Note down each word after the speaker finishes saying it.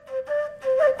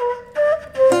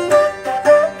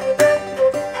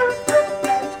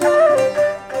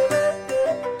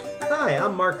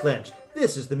Mark Lynch.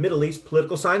 This is the Middle East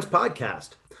Political Science Podcast.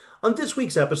 On this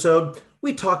week's episode,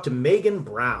 we talked to Megan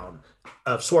Brown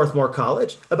of Swarthmore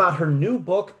College about her new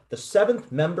book, The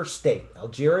Seventh Member State,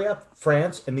 Algeria,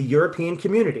 France, and the European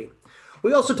Community.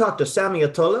 We also talked to Sami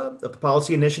Atolla of the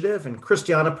Policy Initiative and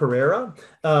Christiana Pereira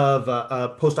of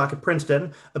a postdoc at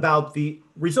Princeton about the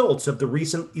results of the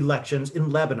recent elections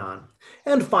in Lebanon.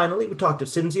 And finally, we talked to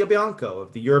Cinzia Bianco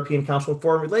of the European Council on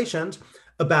Foreign Relations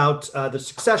about the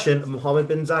succession of Mohammed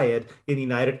bin Zayed in the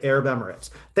United Arab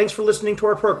Emirates. Thanks for listening to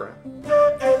our program.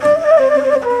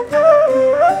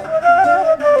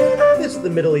 This is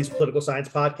the Middle East Political Science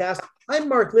Podcast. I'm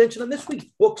Mark Lynch, and on this week's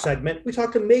book segment, we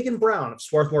talked to Megan Brown of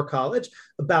Swarthmore College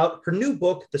about her new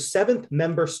book, The Seventh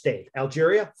Member State,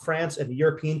 Algeria, France, and the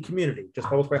European Community, just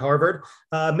published by Harvard.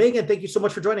 Megan, thank you so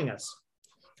much for joining us.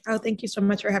 Oh, thank you so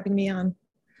much for having me on.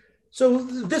 So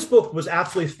this book was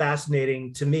absolutely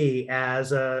fascinating to me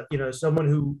as someone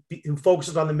who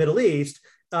focuses on the Middle East.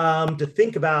 To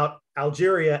think about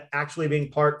Algeria actually being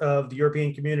part of the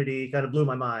European community kind of blew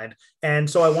my mind. And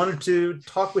so I wanted to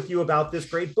talk with you about this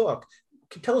great book.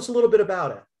 Tell us a little bit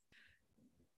about it.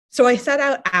 So I set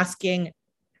out asking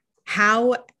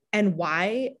how and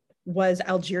why was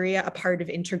Algeria a part of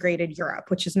integrated Europe,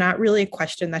 which is not really a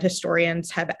question that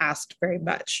historians have asked very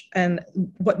much. And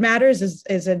what matters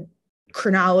is a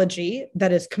chronology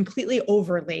that is completely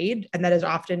overlaid and that is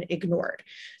often ignored.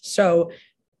 So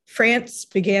France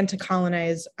began to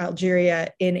colonize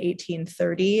Algeria in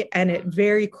 1830, and it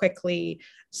very quickly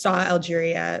saw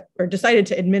Algeria, or decided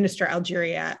to administer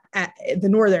Algeria at the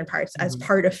northern parts as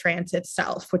part of France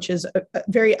itself, which is a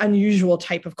very unusual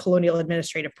type of colonial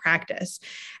administrative practice.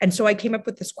 And so I came up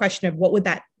with this question of what would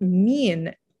that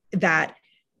mean that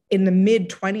in the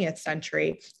mid-20th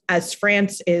century, as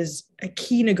France is a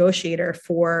key negotiator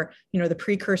for, the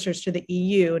precursors to the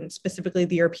EU and specifically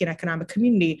the European Economic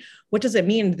Community, what does it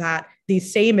mean that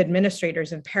these same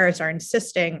administrators in Paris are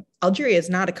insisting Algeria is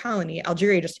not a colony,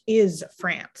 Algeria just is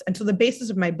France? And so the basis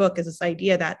of my book is this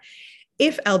idea that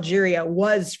if Algeria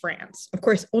was France, of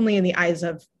course, only in the eyes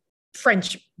of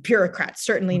French bureaucrats,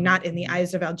 certainly not in the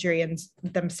eyes of Algerians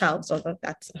themselves, although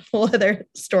that's a whole other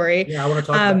story. Yeah, I want to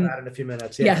talk about that in a few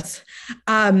minutes. Yeah. Yes.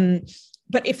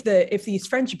 But if these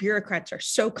French bureaucrats are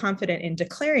so confident in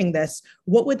declaring this,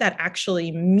 what would that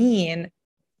actually mean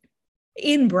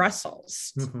in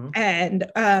Brussels? And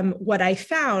what I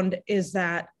found is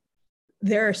that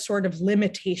there are sort of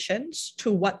limitations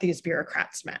to what these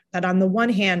bureaucrats meant. That on the one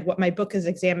hand, what my book is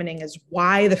examining is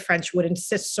why the French would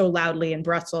insist so loudly in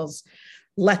Brussels,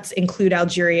 let's include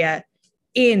Algeria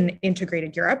in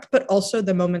integrated Europe, but also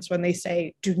the moments when they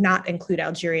say, do not include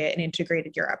Algeria in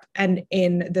integrated Europe. And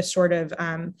in the sort of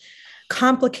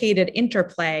complicated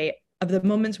interplay of the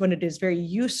moments when it is very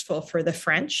useful for the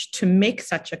French to make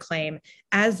such a claim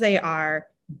as they are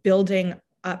building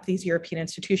up these European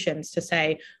institutions to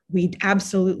say, we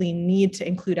absolutely need to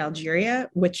include Algeria,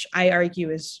 which I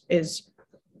argue is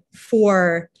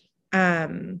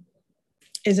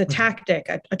a tactic,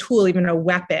 a tool, even a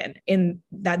weapon in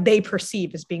that they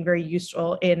perceive as being very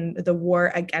useful in the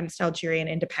war against Algerian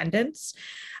independence.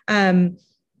 And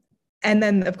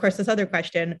then, of course, this other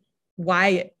question,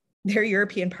 why their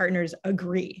European partners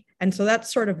agree. And so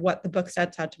that's sort of what the book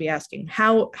sets out to be asking.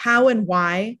 How and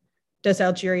why does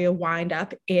Algeria wind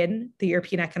up in the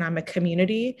European Economic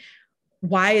Community?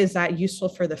 Why is that useful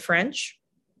for the French?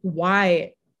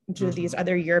 Why do these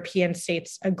other European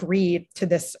states agree to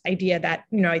this idea that,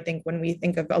 I think when we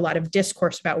think of a lot of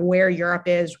discourse about where Europe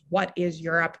is, what is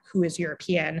Europe, who is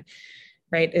European,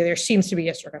 right? There seems to be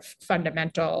a sort of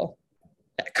fundamental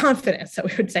confidence that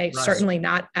we would say, certainly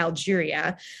not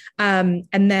Algeria. And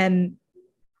then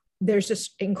there's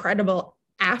this incredible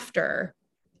after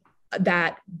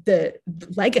that the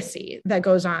legacy that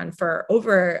goes on for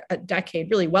over a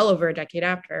decade, really well over a decade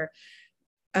after,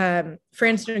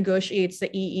 France negotiates the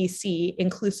EEC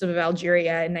inclusive of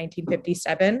Algeria in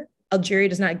 1957. Algeria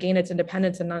does not gain its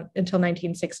independence until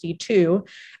 1962.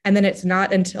 And then it's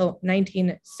not until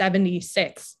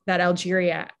 1976 that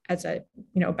Algeria,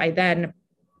 by then,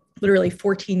 literally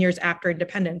 14 years after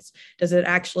independence, does it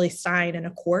actually sign an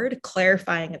accord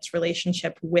clarifying its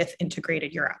relationship with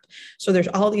integrated Europe. So there's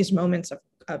all these moments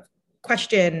of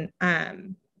question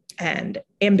and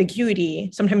ambiguity,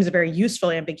 sometimes a very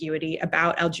useful ambiguity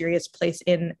about Algeria's place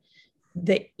in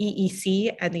the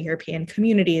EEC and the European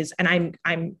communities. And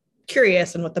I'm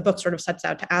curious, and what the book sort of sets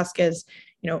out to ask is,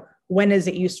 when is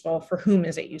it useful? For whom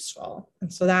is it useful?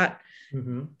 And so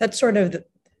that's sort of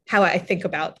how I think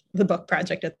about the book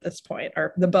project at this point,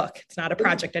 or the book. It's not a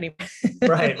project anymore.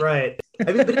 Right.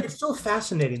 I mean, but it's so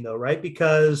fascinating though, right?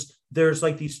 Because there's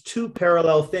like these two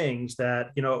parallel things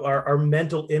that, our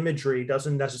mental imagery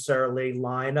doesn't necessarily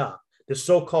line up. The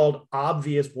so-called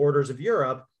obvious borders of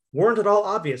Europe weren't at all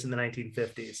obvious in the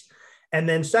 1950s. And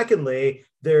then secondly,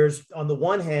 there's, on the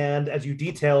one hand, as you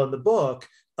detail in the book,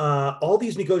 all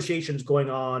these negotiations going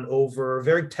on over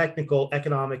very technical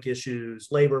economic issues,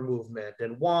 labor movement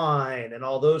and wine and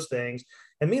all those things.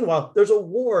 And meanwhile, there's a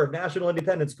war of national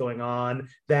independence going on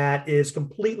that is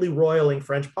completely roiling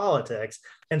French politics.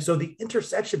 And so the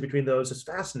intersection between those is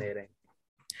fascinating.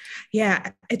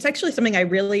 Yeah, it's actually something I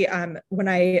really, when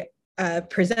I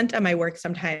present on my work,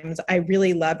 sometimes I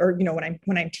really love, or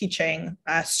when I'm teaching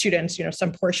students,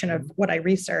 some portion of what I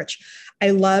research, I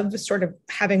love sort of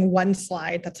having one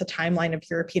slide that's a timeline of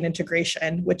European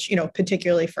integration, which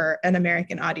particularly for an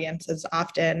American audience is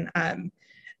often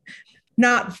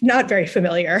not very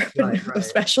familiar, right.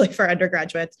 Especially for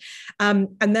undergraduates. And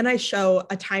then I show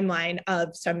a timeline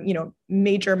of some,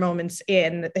 major moments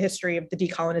in the history of the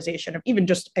decolonization of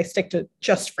I stick to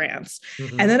just France.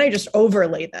 Mm-hmm. And then I just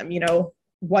overlay them,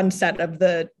 one set of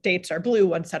the dates are blue,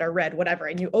 one set are red, whatever.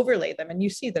 And you overlay them and you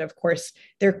see that, of course,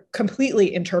 they're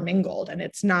completely intermingled and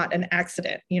it's not an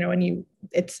accident, and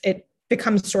it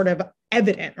becomes sort of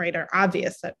evident, right, or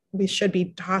obvious that we should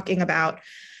be talking about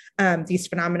these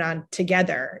phenomenon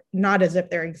together, not as if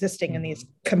they're existing in these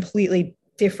completely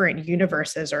different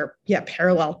universes or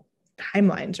parallel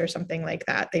timelines or something like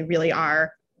that. They really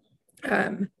are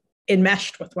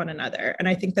enmeshed with one another. And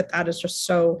I think that is just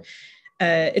so,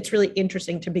 it's really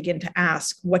interesting to begin to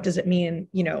ask, what does it mean?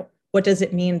 What does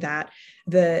it mean that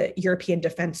the European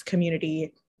defense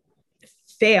community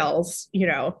fails,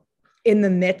 in the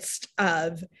midst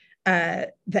of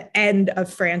the end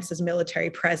of France's military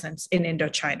presence in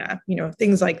Indochina,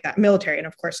 things like that, military and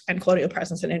of course, and colonial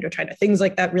presence in Indochina, things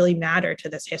like that really matter to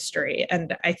this history.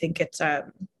 And I think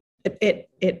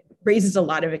it raises a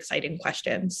lot of exciting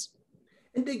questions.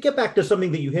 And to get back to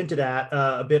something that you hinted at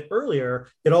a bit earlier,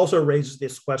 it also raises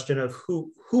this question of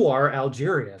who are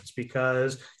Algerians?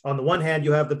 Because on the one hand,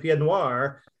 you have the Pied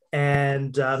Noir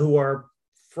and who are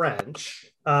French.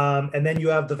 And then you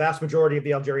have the vast majority of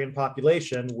the Algerian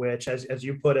population, which, as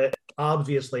you put it,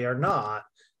 obviously are not.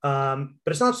 But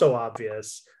it's not so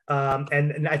obvious.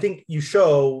 And I think you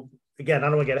show, again, I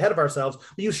don't want to get ahead of ourselves,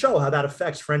 but you show how that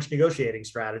affects French negotiating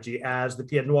strategy as the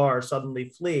Pied Noir suddenly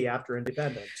flee after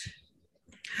independence.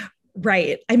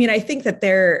 Right. I mean, I think that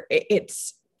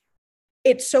it's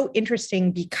so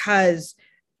interesting because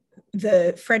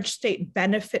the French state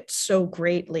benefits so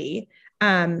greatly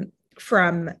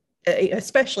from,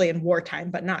 especially in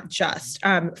wartime, but not just,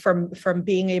 from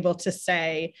being able to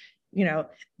say,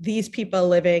 these people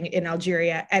living in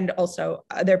Algeria and also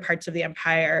other parts of the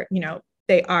empire,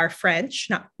 they are French,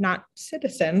 not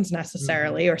citizens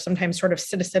necessarily, or sometimes sort of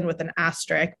citizen with an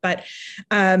asterisk, but,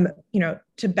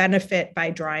 to benefit by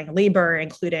drawing labor,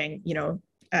 including,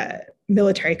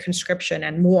 military conscription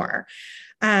and more.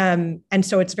 And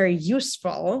so it's very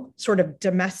useful, sort of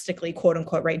domestically, quote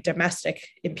unquote, right, domestic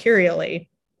imperially.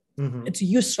 Mm-hmm. It's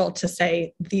useful to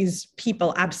say these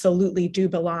people absolutely do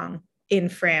belong in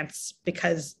France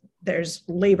because there's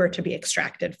labor to be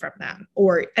extracted from them,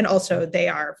 and also they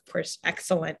are, of course,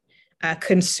 excellent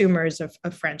consumers of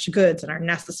French goods and are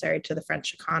necessary to the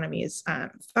French economy's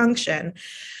function.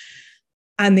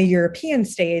 On the European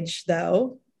stage,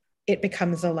 though, it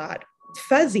becomes a lot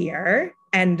fuzzier,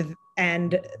 and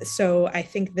so I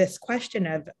think this question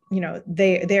of,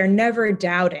 they're never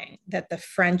doubting that the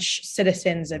French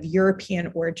citizens of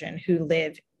European origin who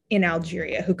live in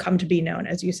Algeria, who come to be known,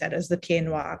 as you said, as the Pieds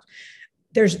Noirs,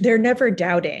 they're never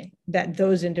doubting that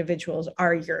those individuals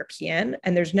are European,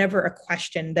 and there's never a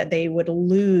question that they would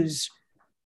lose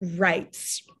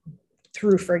rights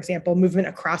through, for example, movement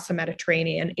across the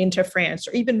Mediterranean into France,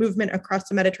 or even movement across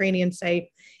the Mediterranean,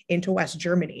 say, into West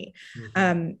Germany.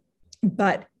 Mm-hmm.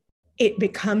 But it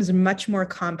becomes much more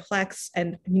complex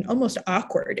and almost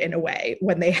awkward in a way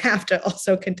when they have to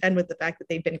also contend with the fact that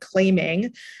they've been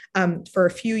claiming for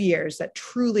a few years that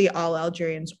truly all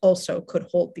Algerians also could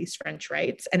hold these French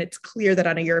rights. And it's clear that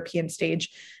on a European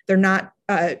stage, they're not,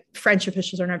 French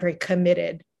officials are not very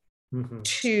committed mm-hmm.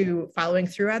 to following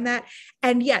through on that.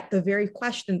 And yet the very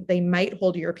question that they might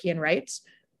hold European rights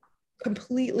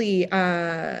completely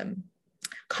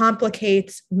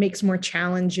complicates, makes more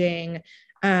challenging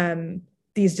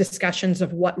these discussions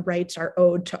of what rights are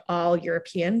owed to all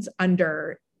Europeans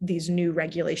under these new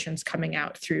regulations coming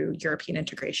out through European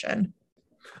integration.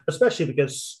 Especially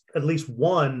because at least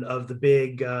one of the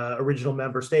big original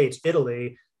member states,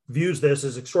 Italy, views this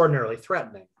as extraordinarily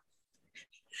threatening.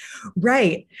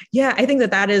 Right. Yeah, I think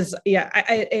that is,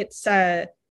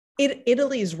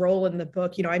 Italy's role in the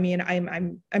book, I mean,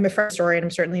 I'm a French historian.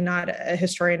 I'm certainly not a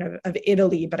historian of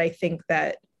Italy, but I think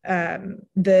that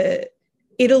the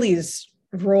Italy's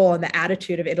role and the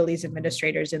attitude of Italy's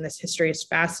administrators in this history is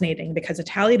fascinating, because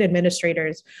Italian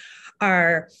administrators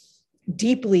are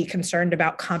deeply concerned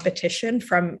about competition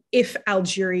from if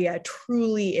Algeria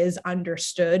truly is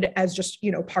understood as just,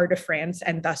 part of France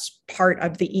and thus part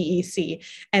of the EEC.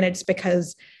 And it's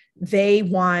because they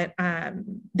want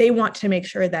to make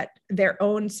sure that their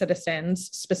own citizens,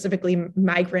 specifically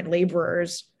migrant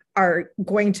laborers, are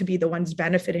going to be the ones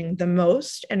benefiting the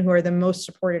most and who are the most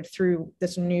supported through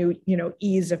this new,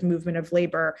 ease of movement of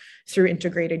labor through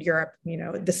integrated Europe,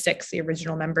 the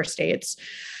original member states.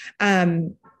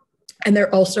 And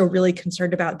they're also really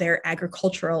concerned about their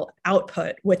agricultural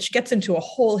output, which gets into a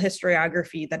whole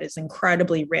historiography that is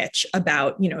incredibly rich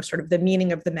about, sort of the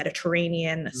meaning of the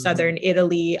Mediterranean, southern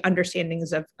Italy,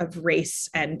 understandings of race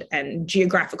and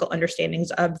geographical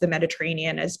understandings of the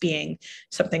Mediterranean as being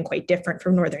something quite different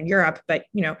from Northern Europe. But,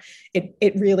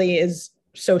 it really is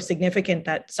so significant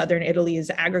that southern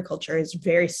Italy's agriculture is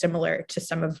very similar to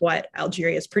some of what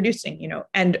Algeria is producing,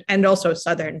 and also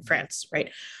southern France,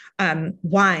 right?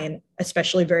 Wine,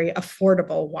 especially very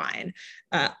affordable wine,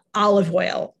 olive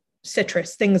oil,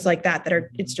 citrus, things like that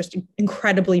it's just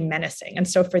incredibly menacing. And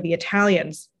so for the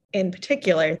Italians in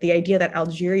particular, the idea that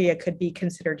Algeria could be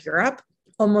considered Europe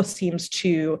almost seems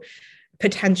to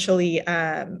potentially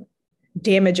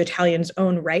damage Italians'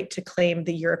 own right to claim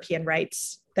the European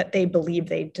rights that they believe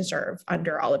they deserve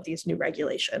under all of these new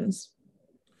regulations.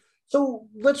 So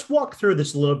let's walk through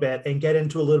this a little bit and get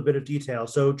into a little bit of detail.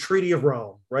 So Treaty of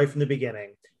Rome, right from the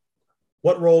beginning.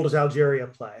 What role does Algeria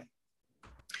play?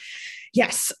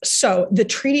 Yes. So the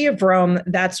Treaty of Rome,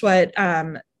 that's what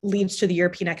leads to the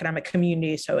European Economic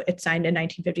Community. So it's signed in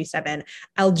 1957.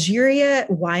 Algeria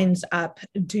winds up,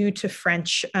 due to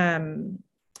French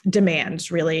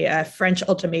demands, really, French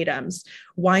ultimatums,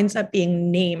 winds up being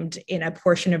named in a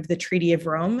portion of the Treaty of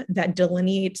Rome that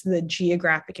delineates the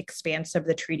geographic expanse of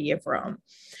the Treaty of Rome.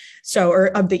 So,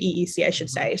 or of the EEC, I should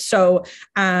say. So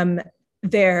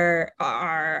there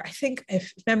are, I think,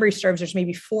 if memory serves, there's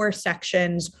maybe 4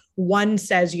 sections. One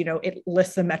says, it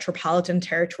lists the metropolitan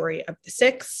territory of the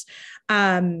 6.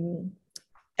 And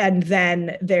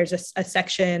then there's a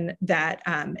section that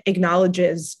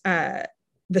acknowledges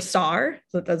the Saar,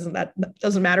 so that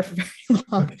doesn't matter for very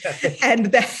long. Okay. And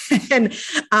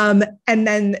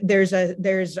then there's a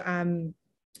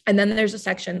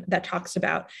section that talks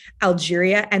about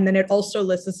Algeria, and then it also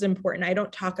lists, this is important, I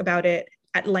don't talk about it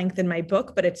at length in my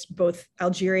book, but it's both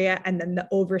Algeria and then the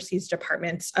overseas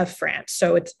departments of France.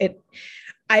 So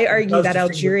I argue that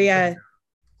Algeria,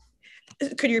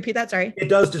 could you repeat that? Sorry. It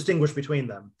does distinguish between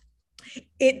them.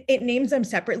 It names them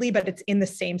separately, but it's in the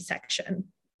same section.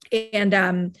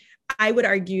 And I would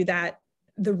argue that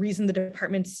the reason the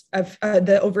departments of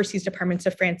the overseas departments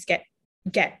of France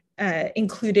get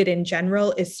included in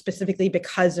general is specifically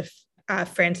because of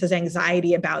France's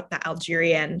anxiety about the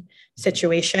Algerian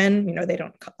situation. They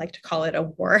don't like to call it a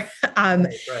war,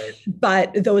 right.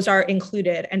 But those are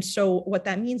included. And so what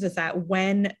that means is that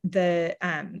when the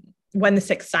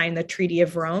Six signed the Treaty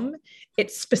of Rome, it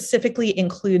specifically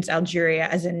includes Algeria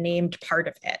as a named part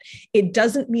of it. It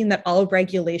doesn't mean that all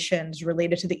regulations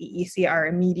related to the EEC are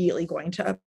immediately going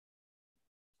to.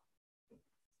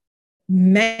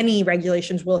 Many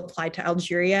regulations will apply to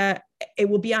Algeria. It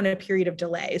will be on a period of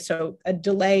delay. So a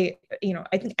delay,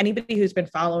 I think anybody who's been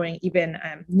following even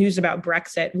news about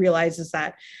Brexit realizes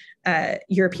that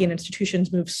European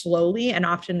institutions move slowly, and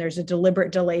often there's a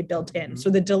deliberate delay built in. So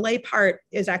the delay part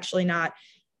is actually not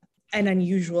an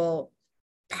unusual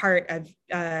part of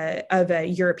a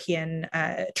European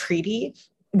treaty.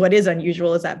 What is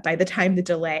unusual is that by the time the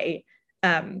delay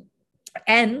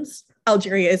ends,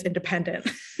 Algeria is independent,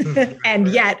 and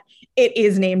yet it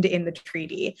is named in the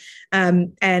treaty.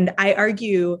 And I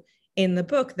argue in the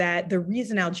book that the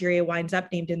reason Algeria winds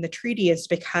up named in the treaty is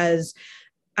because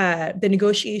the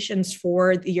negotiations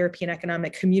for the European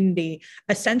Economic Community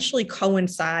essentially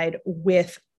coincide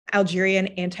with Algerian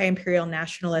anti-imperial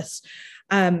nationalists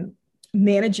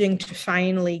managing to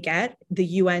finally get the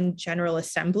UN General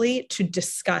Assembly to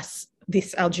discuss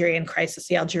this Algerian crisis,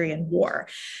 the Algerian war.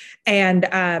 And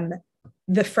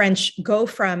the French go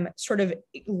from sort of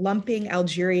lumping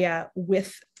Algeria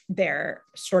with their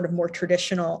sort of more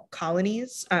traditional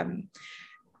colonies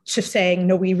to saying,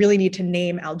 no, we really need to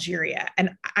name Algeria.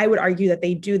 And I would argue that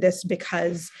they do this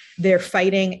because they're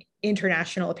fighting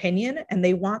international opinion and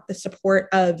they want the support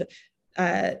of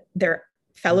their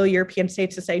fellow European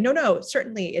states to say, no,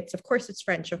 certainly of course it's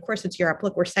French, of course it's Europe.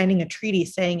 Look, we're signing a treaty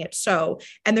saying it's so.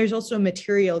 And there's also a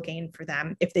material gain for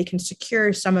them if they can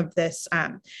secure some of this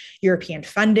European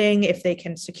funding, if they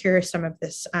can secure some of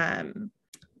this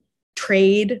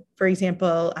trade, for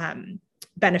example,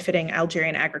 benefiting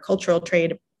Algerian agricultural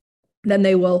trade, then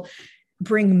they will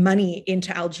bring money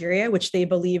into Algeria, which they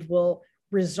believe will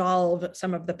resolve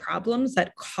some of the problems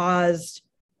that caused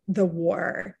the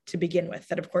war to begin with,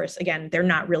 that of course, again, they're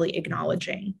not really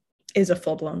acknowledging is a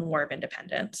full-blown war of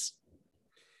independence.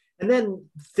 And then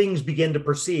things begin to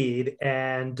proceed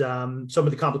and some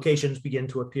of the complications begin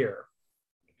to appear.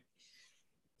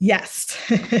 Yes.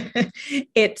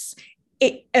 It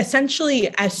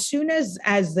essentially, as soon as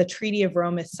the Treaty of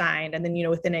Rome is signed, and then,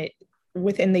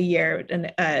 within the year in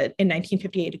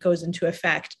 1958, it goes into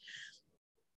effect,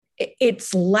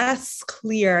 it's less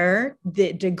clear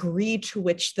the degree to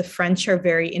which the French are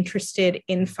very interested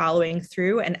in following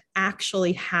through and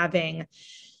actually having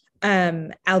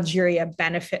Algeria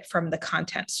benefit from the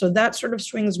content. So that sort of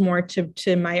swings more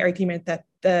to my argument that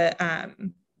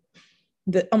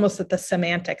almost that the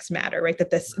semantics matter, right? That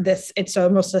this it's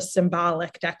almost a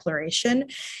symbolic declaration,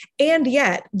 and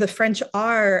yet the French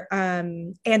are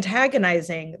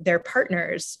antagonizing their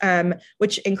partners,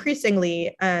 which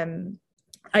increasingly.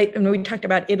 I mean, we talked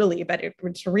about Italy, but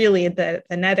it's really the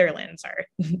Netherlands are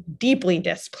deeply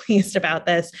displeased about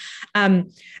this.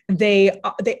 They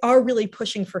are really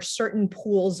pushing for certain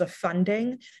pools of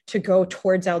funding to go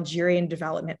towards Algerian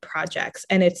development projects,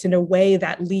 and it's in a way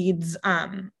that leads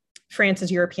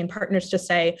France's European partners to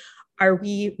say, are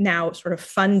we now sort of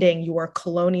funding your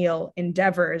colonial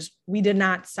endeavors? We did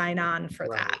not sign on for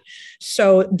that.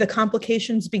 So the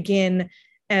complications begin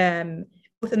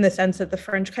both in the sense that the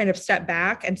French kind of step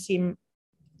back and seem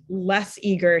less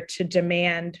eager to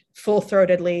demand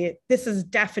full-throatedly, this is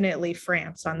definitely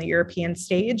France on the European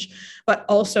stage, but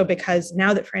also because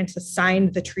now that France has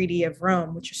signed the Treaty of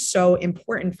Rome, which is so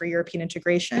important for European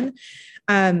integration,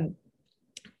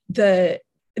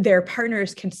 their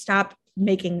partners can stop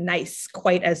making nice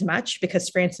quite as much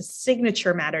because France's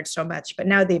signature mattered so much, but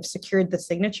now they've secured the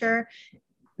signature.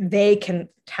 They can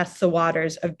test the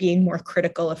waters of being more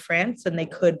critical of France than they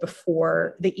could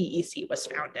before the EEC was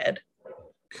founded.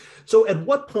 So, at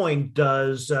what point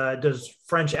does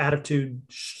French attitude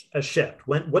shift?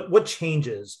 What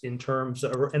changes in terms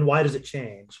of, and why does it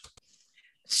change?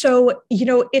 So,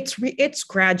 it's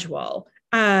gradual.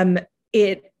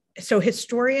 So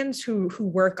historians who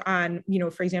work on,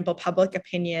 for example, public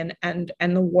opinion and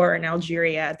the war in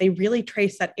Algeria, they really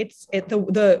trace that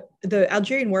the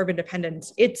Algerian War of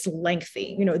Independence, it's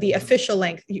lengthy. The official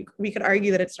length, we could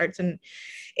argue that it starts in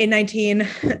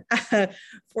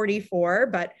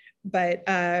 1944,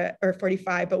 or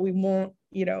 45, but we won't,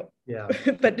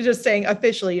 but just saying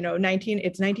officially,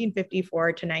 it's 1954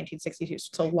 to 1962. So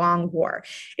it's a long war.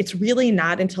 It's really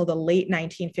not until the late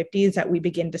 1950s that we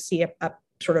begin to see a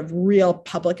sort of real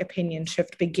public opinion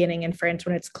shift beginning in France,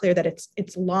 when it's clear that it's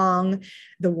long.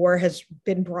 The war has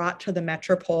been brought to the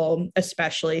metropole,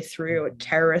 especially through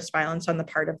terrorist violence on the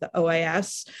part of the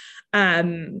OAS,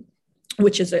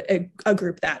 which is a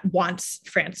group that wants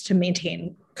France to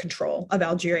maintain control of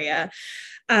Algeria.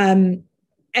 And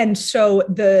so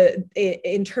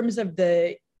in terms of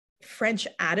the French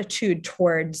attitude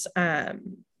towards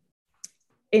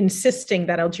insisting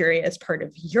that Algeria is part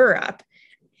of Europe,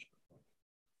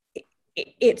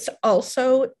 it's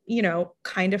also,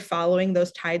 kind of following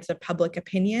those tides of public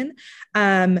opinion.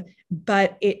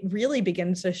 But it really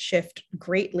begins to shift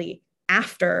greatly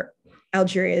after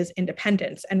Algeria's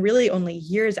independence, and really only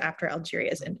years after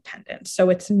Algeria's independence. So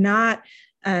it's not,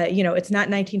 it's not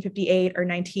 1958 or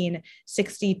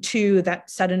 1962 that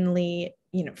suddenly,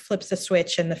 flips a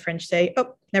switch and the French say,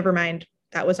 oh, never mind,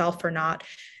 that was all for naught.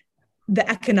 The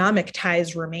economic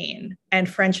ties remain, and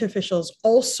French officials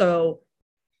also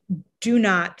do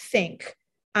not think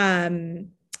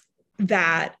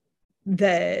that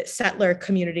the settler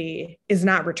community is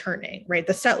not returning, right?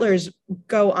 The settlers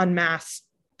go en masse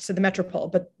to the metropole,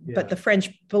 but the French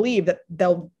believe that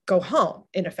they'll go home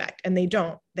in effect, and they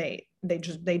don't. They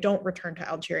don't return to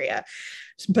Algeria.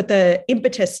 But the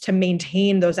impetus to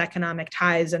maintain those economic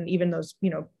ties, and even those,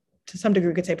 to some degree,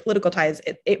 we could say political ties,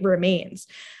 it remains.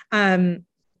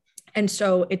 And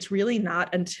so it's really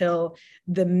not until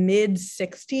the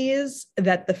mid-60s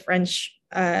that the French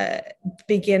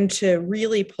begin to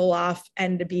really pull off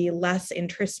and to be less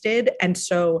interested. And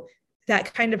so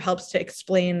that kind of helps to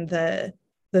explain the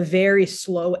the very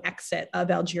slow exit of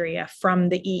Algeria from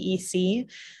the EEC,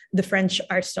 the French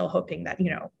are still hoping that,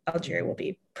 Algeria will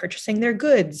be purchasing their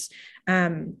goods.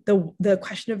 The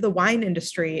question of the wine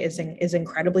industry is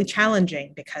incredibly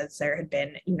challenging because there had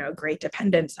been, great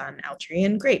dependence on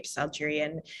Algerian grapes,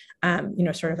 Algerian,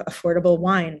 sort of affordable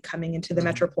wine coming into the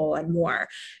metropole and more.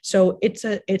 So it's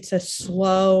a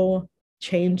slow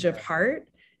change of heart,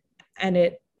 and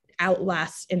it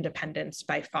outlasts independence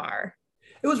by far.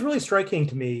 It was really striking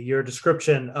to me, your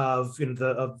description of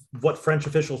of what French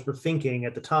officials were thinking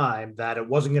at the time, that it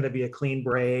wasn't going to be a clean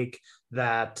break,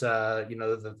 that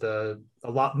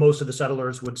most of the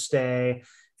settlers would stay,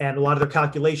 and a lot of their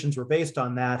calculations were based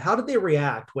on that. How did they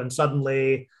react when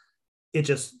suddenly it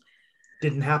just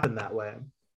didn't happen that way?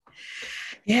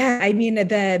 Yeah, I mean,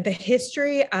 the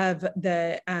history of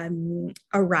the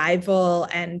arrival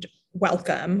and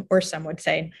welcome, or some would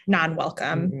say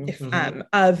non-welcome,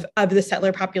 of the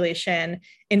settler population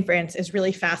in France is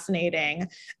really fascinating.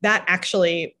 That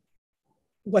actually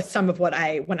was some of what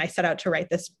when I set out to write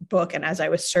this book, and as I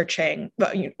was searching,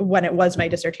 when it was my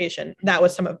dissertation, that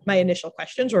was some of my initial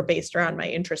questions were based around my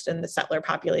interest in the settler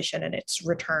population and its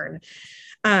return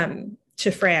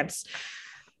to France.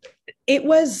 It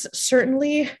was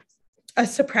certainly a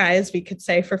surprise, we could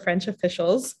say, for French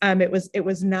officials. It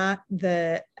was not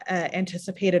the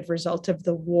anticipated result of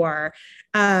the war,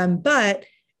 but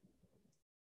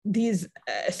these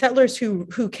settlers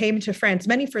who came to France,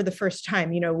 many for the first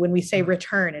time. When we say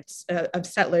return, it's of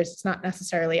settlers, it's not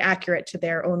necessarily accurate to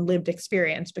their own lived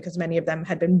experience, because many of them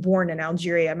had been born in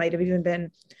Algeria, might have even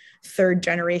been third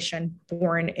generation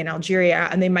born in Algeria,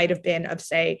 and they might have been of,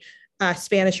 say,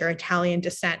 Spanish or Italian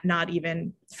descent, not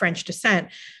even French descent.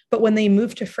 But when they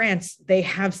move to France, they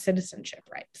have citizenship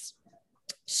rights.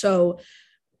 So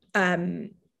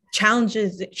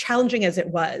challenging as it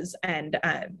was, and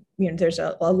there's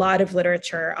a lot of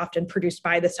literature often produced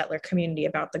by the settler community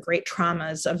about the great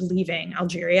traumas of leaving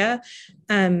Algeria.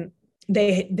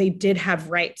 They did have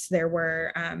rights. There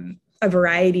were a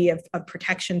variety of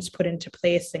protections put into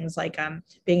place, things like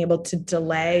being able to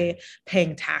delay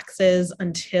paying taxes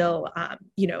until a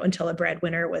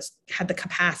breadwinner had the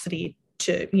capacity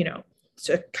to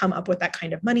come up with that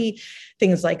kind of money,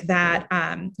 things like that.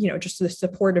 Just the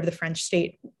support of the French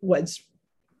state was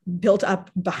built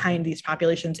up behind these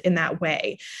populations in that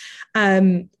way.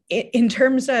 In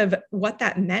terms of what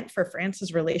that meant for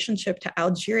France's relationship to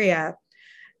Algeria,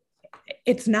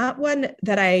 it's not one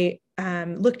that I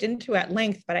looked into at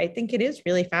length, but I think it is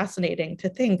really fascinating to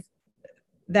think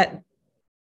that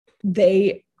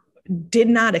they did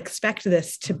not expect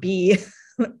this to be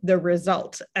the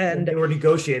result, and they were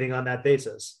negotiating on that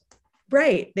basis.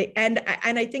 Right. And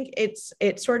I think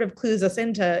it sort of clues us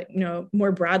into,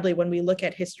 more broadly, when we look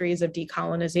at histories of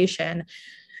decolonization,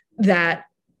 that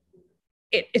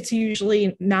it's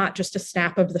usually not just a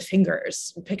snap of the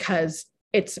fingers, because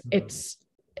it's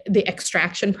the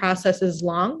extraction process is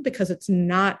long, because it's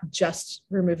not just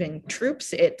removing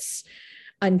troops, it's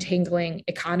untangling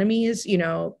economies,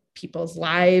 people's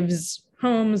lives,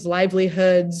 homes,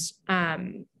 livelihoods.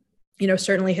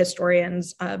 Certainly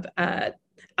historians of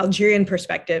Algerian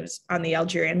perspectives on the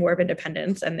Algerian War of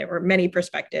Independence, and there were many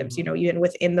perspectives, even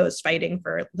within those fighting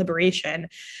for liberation.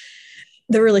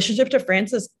 The relationship to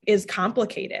France is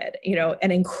complicated,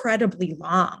 and incredibly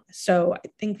long. So I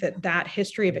think that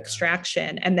history of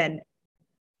extraction, and then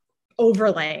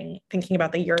overlaying, thinking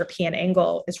about the European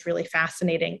angle, is really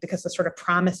fascinating, because the sort of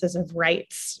promises of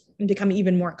rights become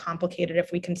even more complicated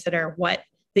if we consider what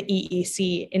the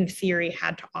EEC in theory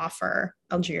had to offer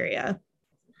Algeria.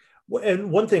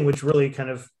 And one thing which really kind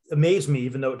of amazed me,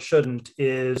 even though it shouldn't,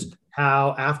 is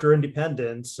how after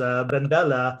independence, Ben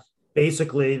Bella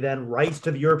basically then writes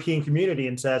to the European community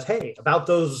and says, "Hey, about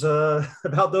those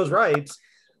rights,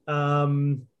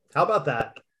 how about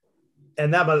that?"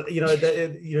 And that,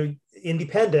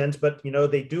 independent, but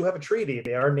they do have a treaty.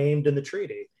 They are named in the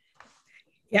treaty.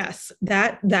 Yes,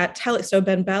 so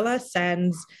Ben Bella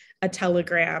sends a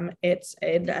telegram. It's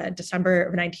in December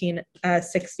of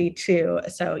 1962.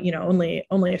 So, only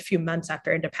a few months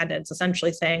after independence,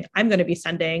 essentially saying, I'm going to be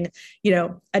sending,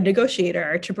 a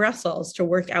negotiator to Brussels to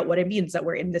work out what it means that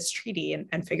we're in this treaty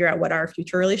and figure out what our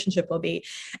future relationship will be.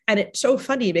 And it's so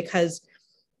funny, because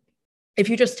if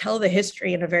you just tell the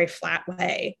history in a very flat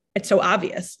way, it's so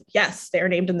obvious. Yes, they are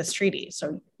named in this treaty.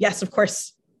 So yes, of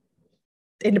course,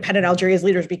 independent Algeria's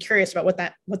leaders be curious about what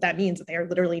that means, that they are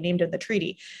literally named in the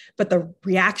treaty. But the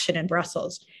reaction in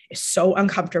Brussels is so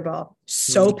uncomfortable,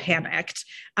 so panicked.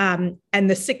 And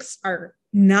the six are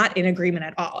not in agreement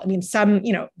at all. I mean,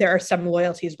 there are some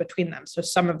loyalties between them. So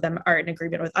some of them are in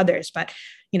agreement with others, but,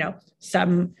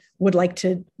 some would like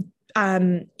to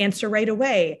answer right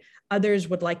away. Others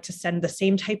would like to send the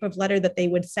same type of letter that they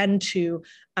would send to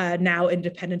a now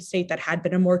independent state that had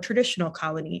been a more traditional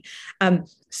colony.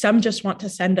 Some just want to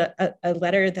send a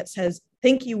letter that says,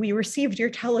 "Thank you, we received your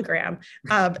telegram."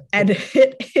 And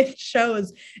it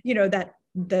shows, that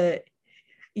the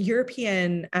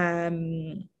European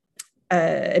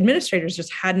administrators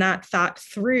just had not thought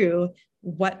through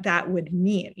what that would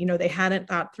mean. They hadn't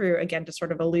thought through, again, to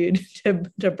sort of allude to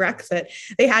Brexit,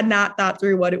 they had not thought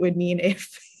through what it would mean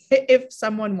if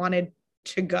someone wanted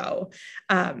to go.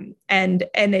 And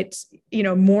it's,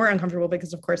 more uncomfortable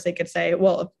because of course they could say,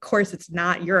 well, of course it's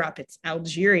not Europe, it's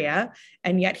Algeria.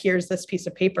 And yet here's this piece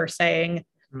of paper saying,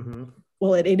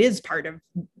 well, it is part of,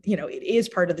 it is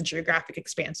part of the geographic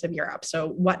expanse of Europe. So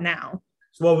what now?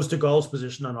 So what was de Gaulle's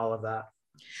position on all of that?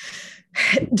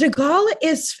 De Gaulle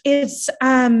is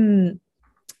I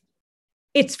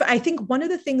think one of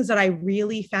the things that I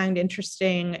really found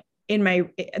interesting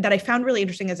that I found really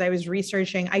interesting as I was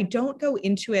researching, I don't go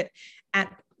into it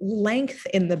at length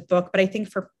in the book, but I think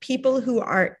for people who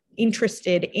are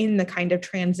interested in the kind of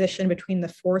transition between the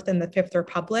Fourth and the Fifth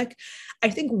Republic, I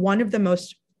think one of the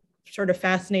most sort of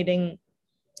fascinating,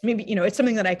 maybe, it's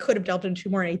something that I could have delved into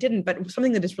more and I didn't, but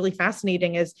something that is really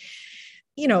fascinating is,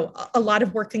 a lot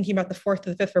of work thinking about the Fourth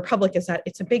and the Fifth Republic is that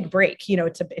it's a big break.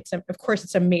 Of course,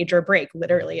 it's a major break.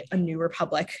 Literally, a new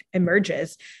republic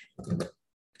emerges.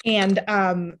 And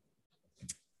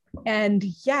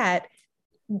yet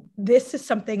this is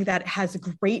something that has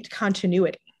great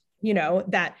continuity,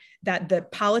 that the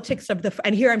politics of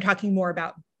and here I'm talking more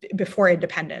about before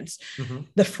independence,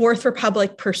 the Fourth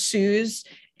Republic pursues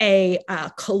a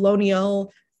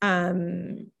colonial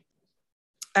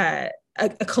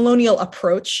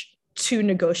approach to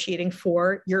negotiating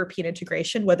for European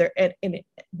integration, whatever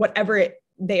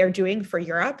they are doing for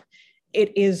Europe,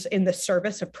 it is in the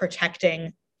service of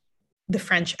protecting the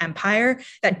French Empire.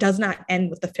 That does not end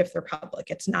with the Fifth Republic.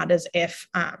 It's not as if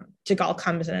de Gaulle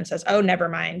comes in and says, oh, never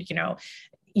mind,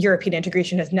 European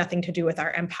integration has nothing to do with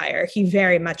our empire. He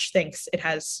very much thinks it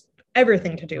has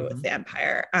everything to do with the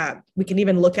empire. We can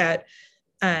even look at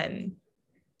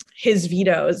his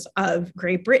vetoes of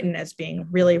Great Britain as being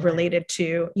really related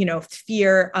to,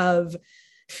 fear of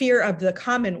the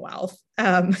Commonwealth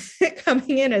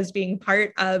coming in as being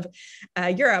part of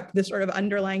Europe. The sort of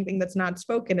underlying thing that's not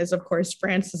spoken is, of course,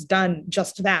 France has done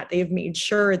just that. They've made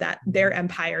sure that their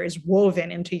empire is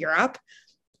woven into Europe,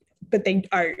 but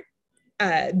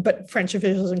but French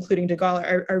officials, including de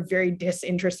Gaulle, are very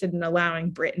disinterested in allowing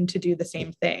Britain to do the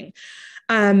same thing.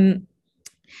 In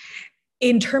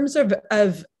terms of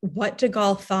what de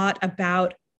Gaulle thought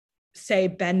about, say,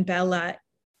 Ben Bella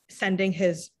sending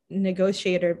his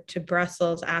negotiator to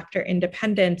Brussels after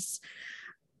independence,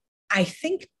 I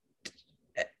think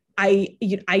I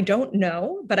don't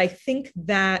know, but I think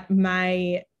that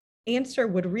my answer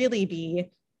would really be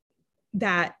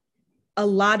that a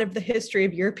lot of the history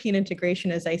of European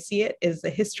integration, as I see it, is the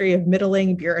history of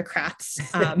middling bureaucrats,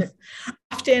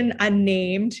 often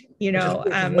unnamed,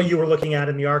 what you were looking at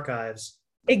in the archives.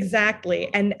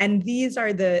 Exactly. And these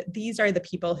are the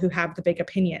people who have the big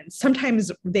opinions.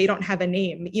 Sometimes they don't have a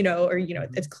name, or,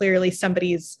 it's clearly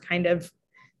somebody's kind of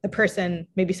the person,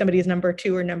 maybe somebody's number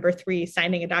 2 or number 3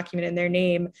 signing a document in their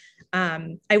name.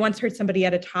 I once heard somebody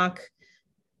at a talk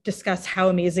discuss how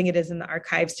amazing it is in the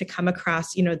archives to come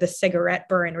across, the cigarette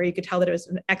burn, where you could tell that it was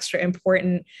an extra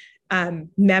important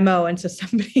memo. And so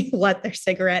somebody let their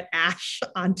cigarette ash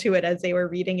onto it as they were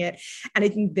reading it. And I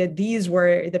think that these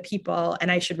were the people,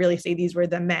 and I should really say these were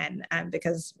the men,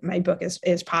 because my book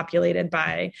is populated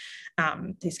by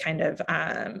these kind of,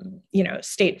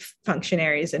 state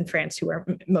functionaries in France who were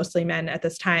mostly men at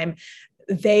this time.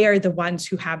 They are the ones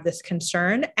who have this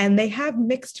concern, and they have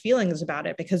mixed feelings about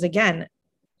it because, again,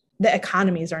 the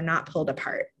economies are not pulled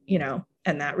apart,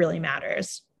 and that really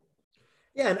matters.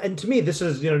 Yeah, and to me, this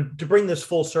is, to bring this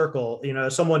full circle,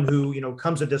 someone who,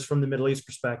 comes at this from the Middle East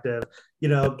perspective,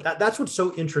 that's what's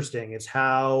so interesting is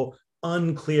how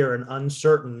unclear and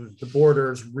uncertain the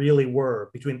borders really were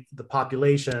between the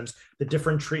populations, the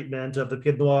different treatment of the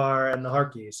Pied Noir and the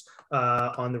Harkis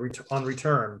on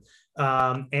return,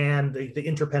 and the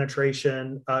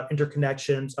interpenetration,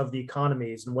 interconnections of the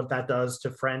economies and what that does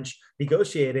to French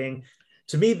negotiating.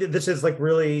 To me, this is like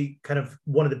really kind of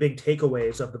one of the big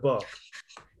takeaways of the book.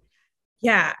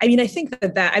 Yeah, I mean, I think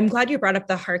that I'm glad you brought up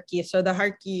the Harki. So the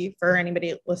Harki, for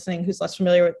anybody listening who's less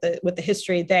familiar with the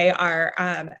history, they are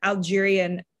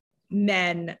Algerian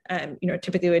men.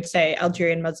 Typically we would say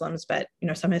Algerian Muslims, but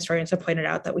some historians have pointed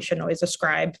out that we shouldn't always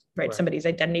ascribe somebody's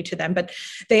identity to them. But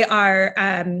they are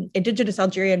indigenous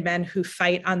Algerian men who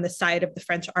fight on the side of the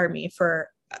French army for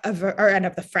and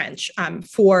of the French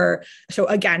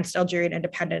against Algerian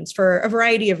independence for a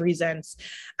variety of reasons.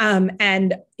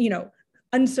 And,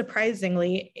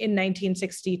 unsurprisingly, in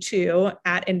 1962,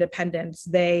 at independence,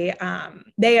 they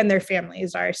and their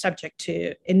families are subject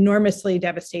to enormously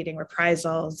devastating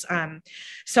reprisals.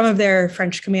 Some of their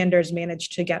French commanders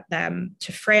managed to get them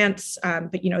to France,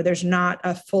 but there's not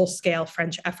a full-scale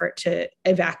French effort to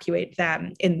evacuate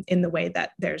them in the way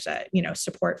that there's a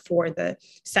support for the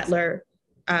settler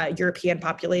European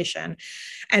population.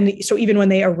 And so even when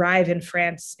they arrive in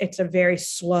France, it's a very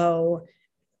slow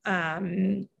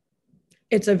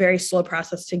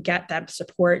process to get them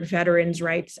support, veterans'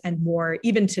 rights, and more.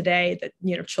 Even today, that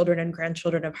children and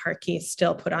grandchildren of harkis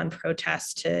still put on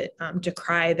protests to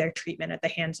decry their treatment at the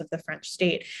hands of the French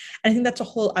state. And I think that's a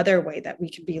whole other way that we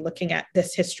could be looking at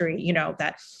this history.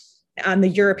 That on the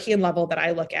European level that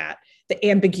I look at, the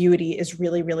ambiguity is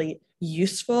really, really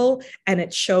useful, and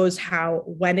it shows how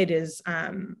when it is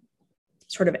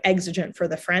sort of exigent for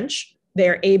the French,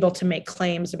 they're able to make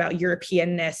claims about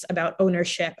Europeanness, about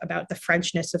ownership, about the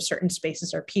Frenchness of certain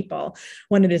spaces or people.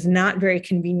 When it is not very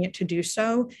convenient to do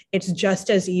so, it's just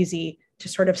as easy to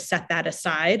sort of set that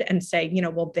aside and say,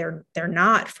 well, they're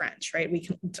not French, right?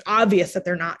 It's obvious that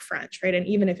they're not French, right? And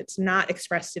even if it's not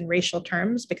expressed in racial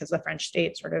terms, because the French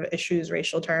state sort of issues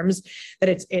racial terms, that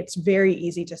it's very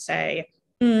easy to say,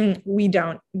 we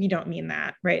don't mean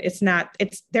that, right?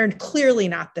 They're clearly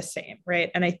not the same, right?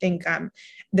 And I think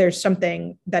there's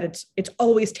something that it's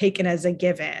always taken as a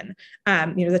given.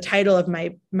 The title of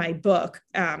my book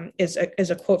is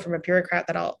a quote from a bureaucrat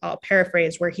that I'll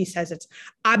paraphrase, where he says it's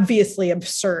obviously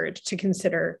absurd to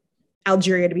consider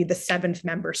Algeria to be the 7th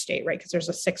member state, right? Because there's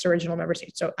a 6 original member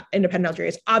state. So independent Algeria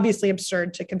is obviously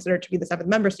absurd to consider it to be the 7th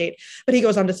member state. But he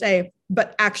goes on to say,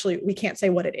 but actually we can't say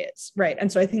what it is, right?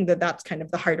 And so I think that that's kind of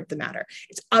the heart of the matter.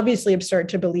 It's obviously absurd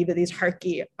to believe that these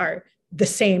harki are the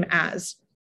same as,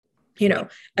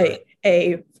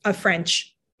 a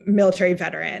French military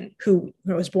veteran who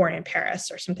was born in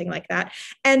Paris or something like that.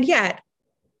 And yet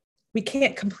we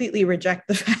can't completely reject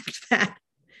the fact that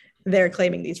they're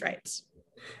claiming these rights.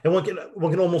 And one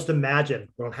can almost imagine,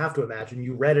 we don't have to imagine,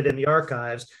 you read it in the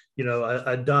archives,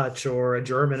 a Dutch or a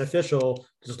German official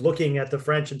just looking at the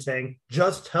French and saying,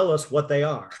 just tell us what they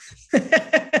are.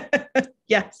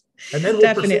 Yes, and then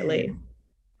definitely.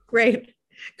 Right.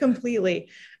 Completely.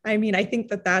 I mean, I think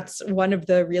that that's one of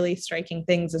the really striking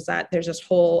things, is that there's this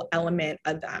whole element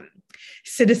of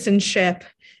citizenship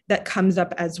that comes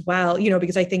up as well,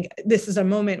 because I think this is a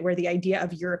moment where the idea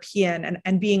of European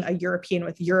and being a European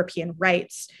with European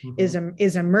rights is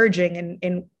emerging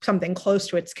in something close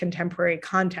to its contemporary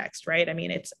context, right? I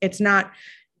mean, it's not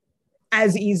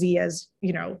as easy as,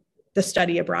 the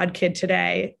study abroad kid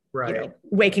today, right.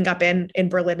 Waking up in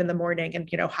Berlin in the morning and,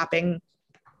 hopping,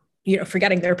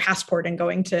 forgetting their passport and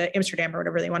going to Amsterdam or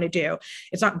whatever they want to do.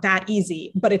 It's not that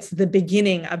easy, but it's the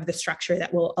beginning of the structure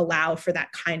that will allow for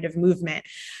that kind of movement.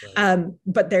 Right.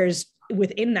 But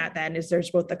within that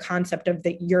there's both the concept of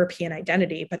the European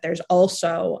identity, but there's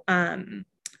also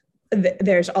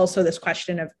this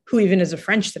question of who even is a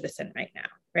French citizen right now,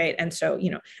 right? And so,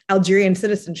 Algerian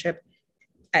citizenship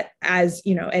as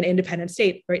an independent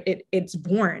state, right? It's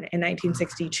born in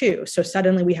 1962. So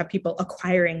suddenly we have people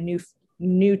acquiring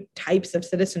new types of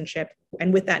citizenship,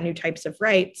 and with that, new types of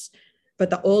rights. But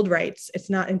the old rights,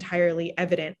 it's not entirely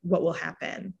evident what will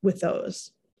happen with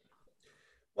those.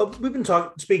 Well, we've been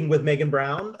speaking with Megan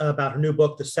Brown about her new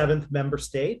book, The 7th Member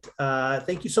State.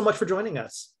 Thank you so much for joining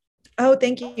us. Oh,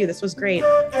 thank you. This was great.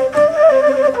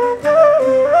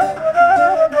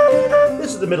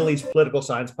 This is the Middle East Political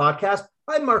Science Podcast.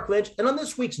 I'm Mark Lynch, and on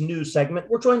this week's news segment,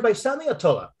 we're joined by Sami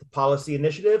Atallah, the Policy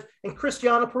Initiative, and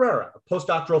Christiana Pereira, a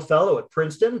postdoctoral fellow at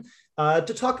Princeton,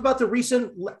 to talk about the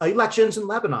recent elections in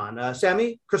Lebanon.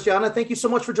 Sami, Christiana, thank you so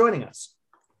much for joining us.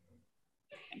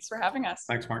 Thanks for having us.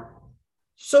 Thanks, Mark.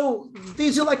 So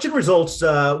these election results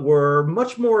were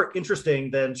much more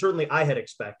interesting than certainly I had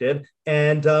expected.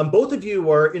 And both of you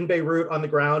are in Beirut on the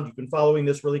ground. You've been following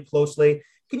this really closely.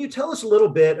 Can you tell us a little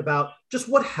bit about just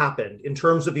what happened in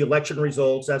terms of the election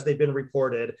results as they've been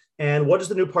reported, and what is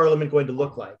the new parliament going to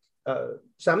look like?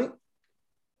 Sami?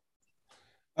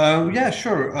 Yeah,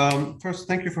 sure. First,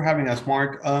 thank you for having us,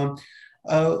 Mark.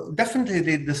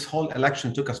 Definitely, this whole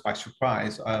election took us by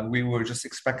surprise. We were just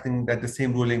expecting that the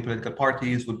same ruling political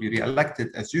parties would be re-elected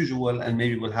as usual, and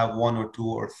maybe we'll have one or two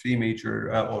or three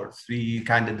major or three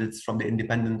candidates from the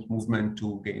independent movement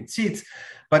to gain seats.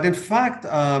 But in fact,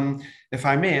 if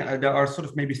I may, there are sort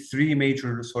of maybe three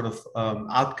major sort of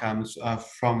outcomes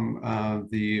from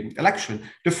the election.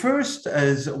 The first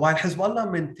is while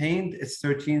Hezbollah maintained its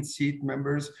 13 seat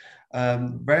members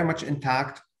very much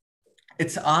intact,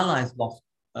 its allies lost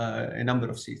a number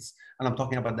of seats. And I'm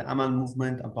talking about the Amal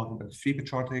movement, I'm talking about the Free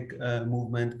Patriotic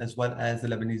movement, as well as the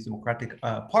Lebanese Democratic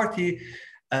Party,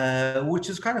 which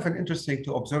is kind of an interesting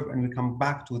to observe, and we come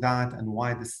back to that and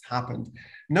why this happened.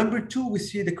 Number two, we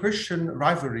see the Christian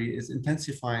rivalry is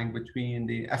intensifying between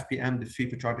the FPM, the Free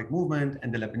Patriotic Movement,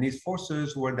 and the Lebanese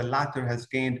forces, where the latter has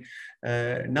gained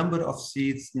a number of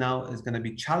seats, now is going to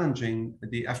be challenging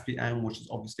the FPM, which is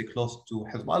obviously close to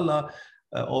Hezbollah,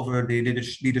 over the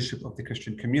leadership of the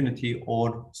Christian community,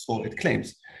 or so it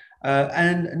claims.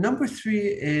 And number three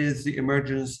is the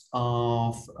emergence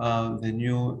of the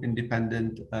new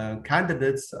independent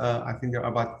candidates. I think there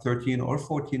are about 13 or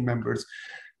 14 members.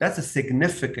 That's a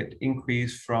significant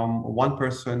increase from one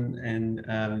person in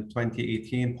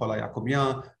 2018, Paula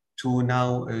Yacoubian, to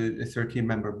now a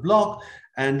 13-member bloc.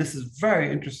 And this is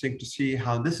very interesting to see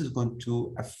how this is going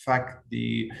to affect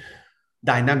the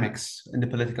dynamics in the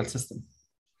political system.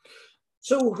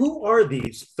 So who are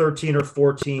these 13 or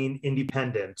 14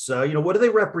 independents? What do they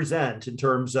represent in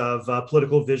terms of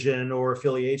political vision or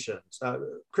affiliations?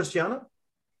 Christiana?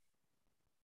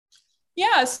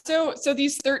 Yeah, so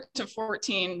these 13 to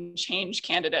 14 change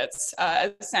candidates,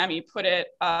 as Sami put it,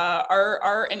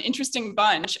 are an interesting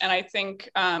bunch. And I think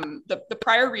the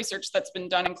prior research that's been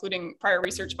done, including prior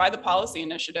research by the Policy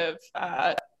Initiative,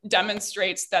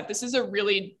 demonstrates that this is a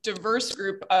really diverse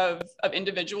group of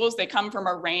individuals. They come from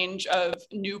a range of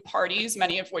new parties,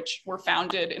 many of which were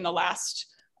founded in the last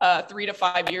 3 to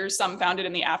 5 years, some founded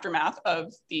in the aftermath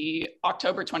of the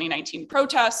October 2019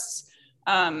 protests.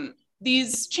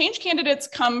 These change candidates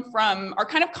are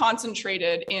kind of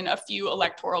concentrated in a few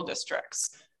electoral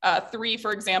districts. 3,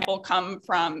 for example, come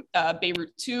from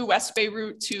Beirut 2, West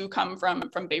Beirut. 2 come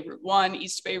from Beirut 1,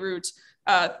 East Beirut.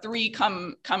 3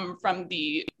 come from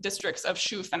the districts of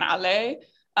Shuf and Aleh,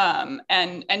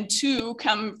 and 2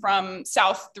 come from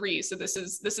South 3. So this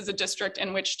is a district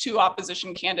in which 2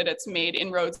 opposition candidates made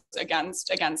inroads against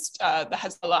the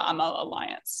Hezbollah Amal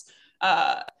alliance.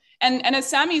 And as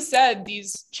Sami said,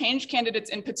 these change candidates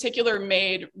in particular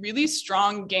made really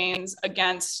strong gains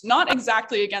not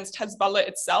exactly against Hezbollah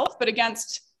itself, but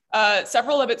against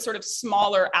several of its sort of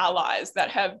smaller allies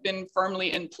that have been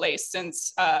firmly in place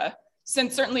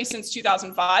certainly since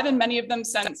 2005, and many of them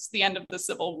since the end of the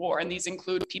civil war. And these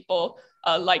include people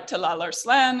like Talal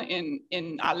Arslan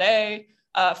in Aleh,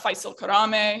 Faisal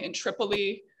Karame in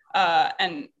Tripoli,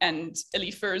 and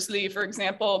Eli Ferzli, for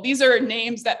example. These are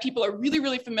names that people are really,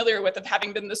 really familiar with, of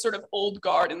having been the sort of old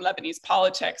guard in Lebanese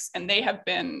politics, and they have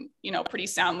been, pretty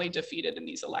soundly defeated in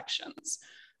these elections.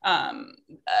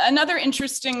 Another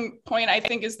interesting point, I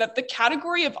think, is that the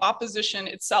category of opposition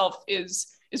itself is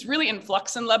really in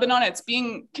flux in Lebanon. It's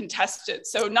being contested.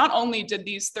 So not only did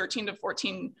these 13 to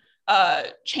 14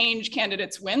 change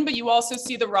candidates win, but you also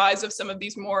see the rise of some of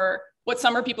these more, what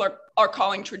some people are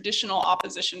calling traditional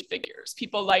opposition figures.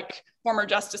 People like former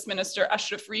Justice Minister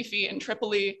Ashraf Rifi in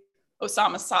Tripoli,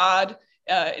 Osama Saad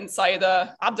in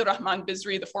Saida, Abdurrahman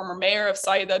Bizri, the former mayor of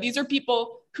Saida. These are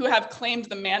people who have claimed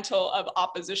the mantle of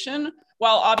opposition,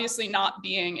 while obviously not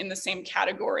being in the same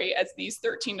category as these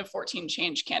 13 to 14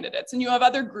 change candidates. And you have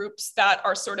other groups that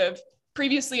are sort of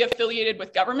previously affiliated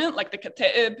with government, like the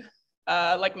Kataib,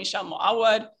 like Michel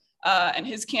Moawad and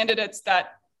his candidates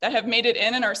that have made it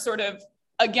in and are sort of,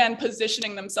 again,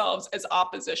 positioning themselves as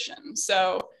opposition.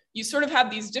 So you sort of have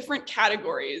these different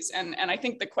categories. And I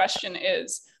think the question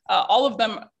is, all of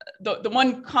them, the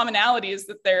one commonality is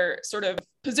that they're sort of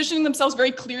positioning themselves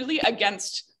very clearly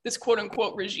against this quote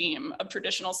unquote regime of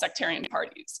traditional sectarian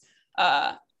parties.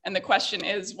 And the question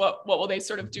is, what will they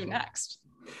sort of do next?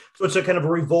 So it's a kind of a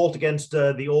revolt against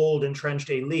the old entrenched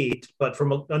elite, but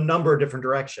from a number of different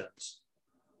directions.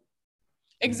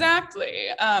 Exactly.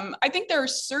 I think there are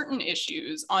certain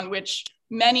issues on which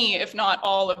many, if not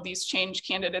all, of these change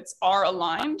candidates are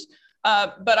aligned.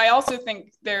 But I also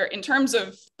think they're, in terms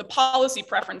of the policy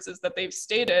preferences that they've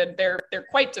stated, they're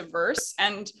quite diverse.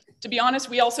 And to be honest,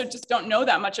 we also just don't know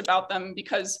that much about them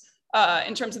because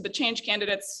in terms of the change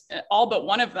candidates, all but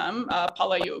one of them,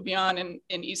 Paula Yacoubian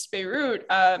in East Beirut,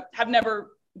 have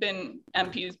never been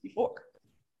MPs before.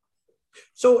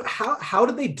 So how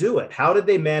did they do it? How did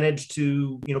they manage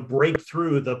to break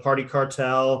through the party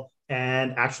cartel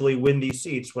and actually win these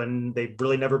seats when they've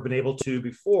really never been able to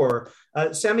before.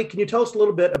 Sami, can you tell us a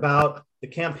little bit about the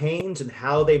campaigns and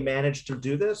how they managed to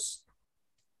do this?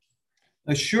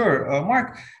 Sure,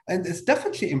 Mark, and it's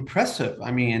definitely impressive.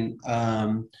 I mean,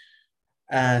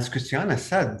 as Christiana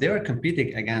said, they were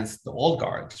competing against the old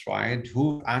guards, right,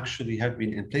 who actually have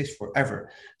been in place forever.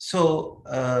 So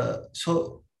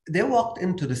they walked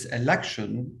into this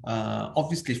election,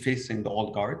 obviously facing the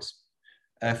old guards,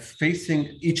 facing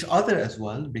each other as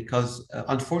well, because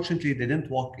unfortunately they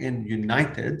didn't walk in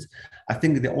united. I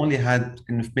think they only had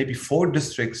in maybe 4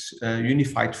 districts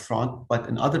unified front, but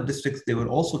in other districts they were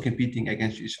also competing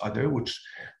against each other, which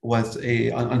was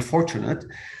unfortunate.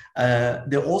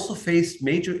 They also faced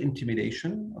major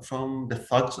intimidation from the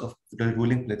thugs of the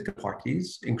ruling political parties,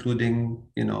 including,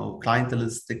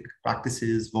 clientelistic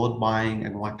practices, vote buying,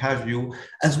 and what have you,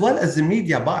 as well as the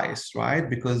media bias, right?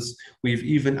 Because we've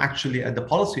even actually at the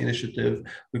policy initiative,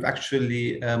 we've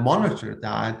actually monitored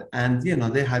that, and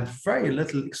they had very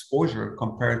little exposure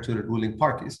compared to the ruling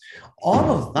parties. All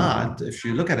of that, if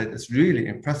you look at it, it's really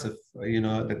impressive,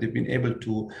 that they've been able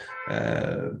to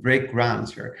break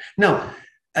grounds here. Now,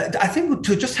 I think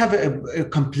to just have a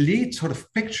complete sort of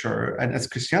picture, and as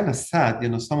Christiana said,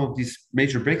 some of these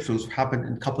major breakthroughs happened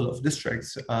in a couple of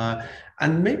districts,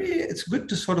 and maybe it's good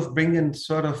to sort of bring in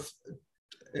sort of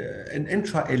an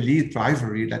intra-elite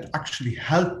rivalry that actually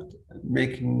helped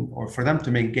for them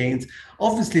to make gains.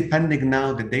 Obviously, pending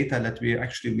now the data that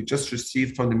we just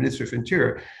received from the Ministry of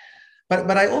Interior.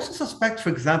 But I also suspect, for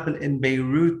example, in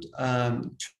Beirut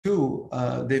too,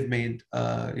 they've made,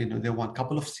 they won a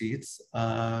couple of seats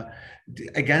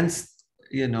against,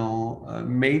 a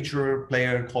major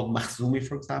player called Makhzoumi,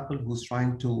 for example, who's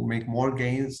trying to make more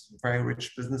gains, very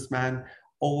rich businessman,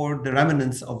 or the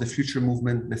remnants of the Future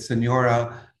Movement, the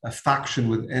Senora faction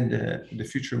within the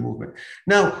Future Movement.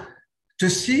 Now, to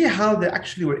see how they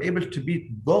actually were able to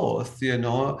beat both,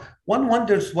 one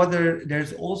wonders whether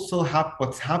there's also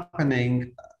what's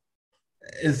happening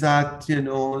is that,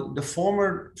 the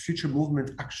former Future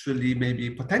Movement actually maybe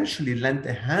potentially lent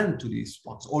a hand to these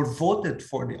spots or voted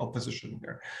for the opposition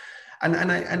here.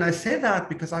 And I say that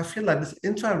because I feel like this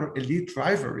intra-elite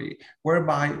rivalry,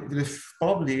 whereby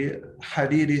probably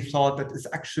Hariri thought that it's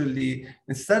actually,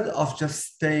 instead of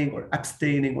just staying or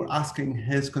abstaining or asking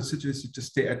his constituency to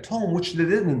stay at home, which they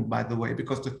didn't, by the way,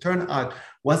 because the turnout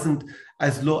wasn't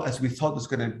as low as we thought it was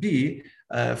going to be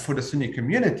for the Sunni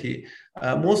community,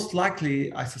 most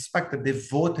likely, I suspect that they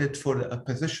voted for the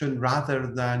opposition rather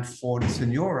than for the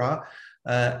Senora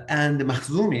and the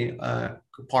Makhzoumi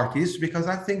parties, because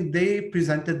I think they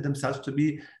presented themselves to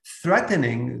be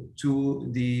threatening to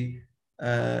the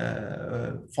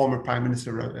former Prime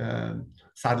Minister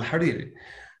Saad al-Hariri.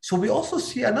 So we also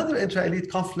see another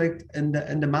intra-elite conflict in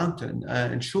the mountain,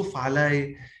 in Shuf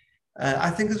Alay. I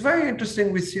think it's very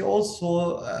interesting. We see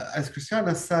also, as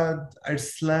Christiana said,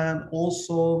 Arslan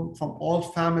also from all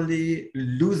family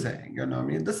losing.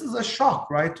 This is a shock,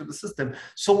 right, to the system.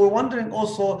 So we're wondering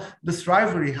also this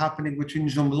rivalry happening between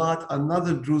Jumlat,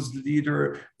 another Druze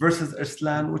leader, versus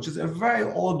Arslan, which is a very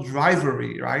old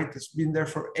rivalry, right? It's been there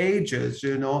for ages,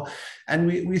 and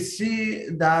we see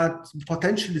that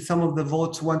potentially some of the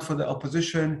votes went for the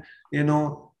opposition,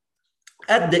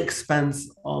 at the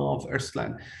expense of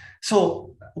Arslan.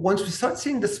 So once we start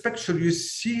seeing this picture, you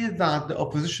see that the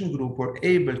opposition group were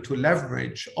able to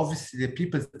leverage, obviously, the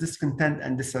people's discontent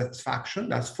and dissatisfaction,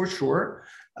 that's for sure.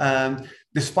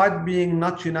 Despite being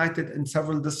not united in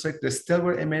several districts, they still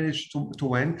were managed to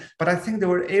win. But I think they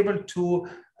were able to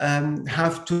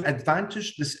have to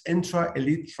advantage this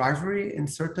intra-elite rivalry in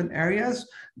certain areas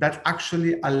that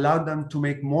actually allowed them to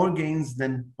make more gains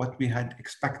than what we had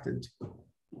expected.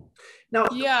 Now,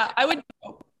 yeah, I would...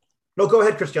 No, go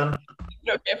ahead, Christiana.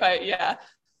 Okay,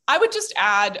 I would just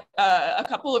add a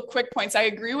couple of quick points. I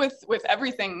agree with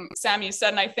everything Sami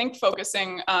said, and I think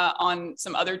focusing on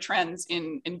some other trends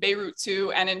in Beirut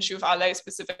too, and in Shuf Alay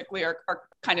specifically are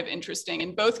kind of interesting.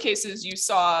 In both cases, you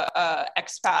saw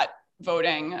expat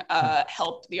voting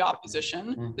helped the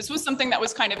opposition. This was something that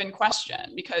was kind of in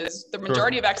question because the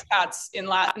majority of expats in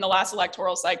the last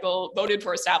electoral cycle voted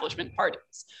for establishment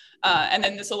parties. And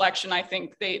then this election, I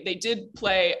think they did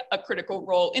play a critical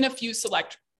role in a few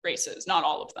select races, not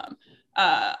all of them.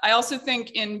 I also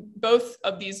think in both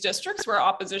of these districts where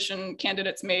opposition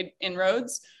candidates made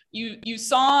inroads, you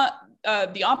saw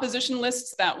the opposition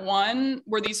lists that won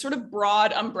were these sort of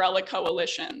broad umbrella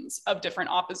coalitions of different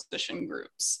opposition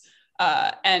groups.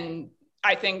 And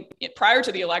I think prior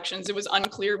to the elections, it was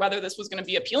unclear whether this was going to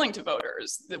be appealing to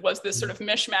voters. It was this sort of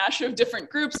mishmash of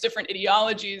different groups, different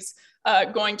ideologies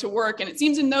going to work. And it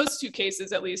seems in those two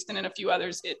cases, at least, and in a few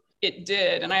others, it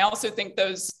did. And I also think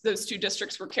those two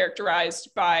districts were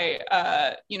characterized by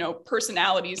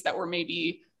personalities that were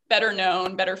maybe better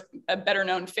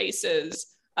known faces.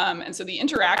 And so the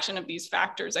interaction of these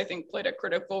factors, I think, played a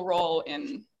critical role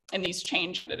in these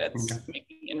change candidates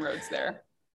making inroads there.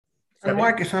 And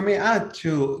Mark, if I may add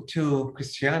to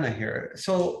Christiana here.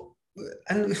 So,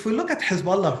 and if we look at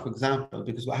Hezbollah, for example,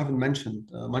 because we haven't mentioned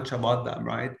much about them,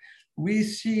 right? We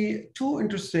see two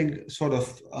interesting sort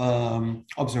of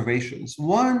observations.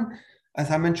 One,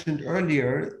 as I mentioned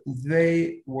earlier,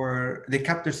 they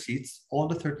kept their seats, all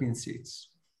the 13 seats.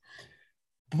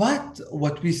 But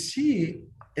what we see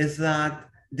is that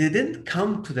they didn't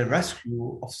come to the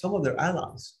rescue of some of their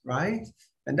allies, right?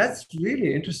 And that's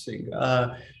really interesting.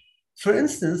 For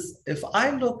instance, if I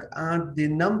look at the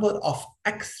number of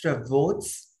extra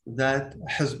votes that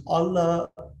Hezbollah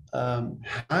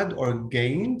had or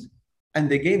gained, and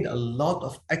they gained a lot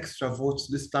of extra votes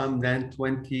this time than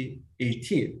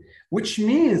 2018, which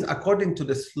means, according to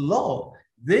this law,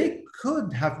 they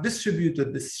could have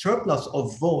distributed the surplus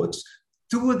of votes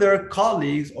to their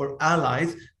colleagues or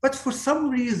allies, but for some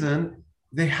reason,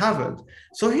 they haven't.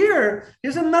 So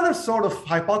here's another sort of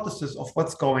hypothesis of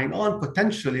what's going on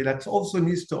potentially that also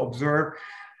needs to observe,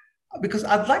 because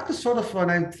I'd like to sort of, when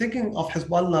I'm thinking of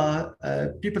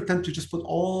Hezbollah, people tend to just put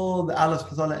all the allies of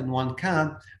Hezbollah in one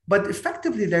camp, but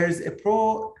effectively there is a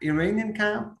pro-Iranian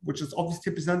camp, which is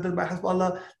obviously presented by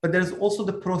Hezbollah, but there's also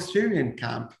the pro-Syrian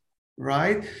camp,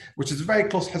 right? Which is very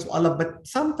close to Hezbollah, but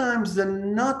sometimes they're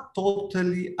not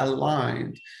totally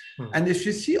aligned. And if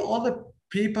you see all the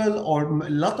people or a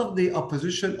lot of the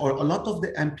opposition or a lot of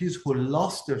the MPs who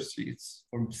lost their seats,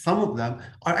 or some of them,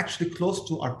 are actually close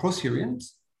to our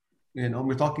pro-Syrians.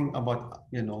 We're talking about,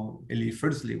 Eli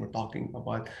Frzli, we're talking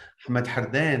about Ahmed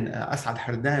Hardan, Asad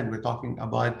Hardan, we're talking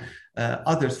about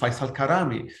others, Faisal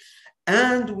Karami.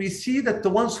 And we see that the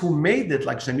ones who made it,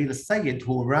 like Jamil al-Sayed,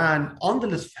 who ran on the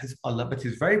list of Hezbollah, but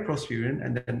he's very pro-Syrian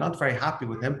and they're not very happy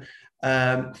with him.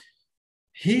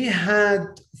 He had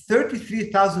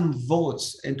 33,000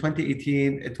 votes in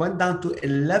 2018. It went down to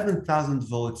 11,000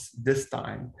 votes this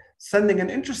time, sending an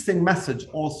interesting message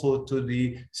also to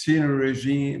the Syrian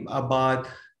regime about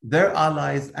their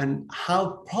allies and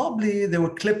how probably they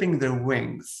were clipping their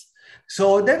wings.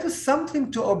 So that is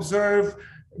something to observe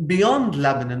beyond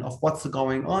Lebanon of what's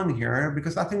going on here,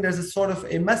 because I think there's a sort of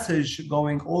a message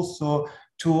going also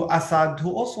to Assad,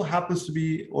 who also happens to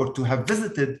be, or to have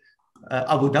visited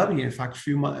Abu Dhabi, in fact,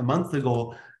 a month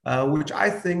ago, which I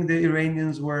think the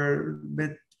Iranians were a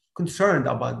bit concerned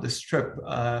about this trip.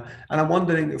 And I'm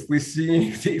wondering if we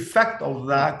see the effect of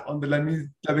that on the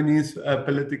Lebanese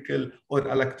political or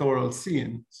electoral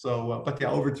scene. So, but yeah,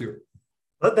 over to you.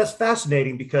 That's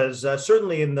fascinating, because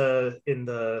certainly in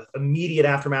the immediate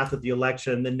aftermath of the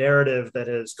election, the narrative that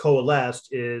has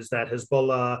coalesced is that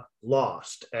Hezbollah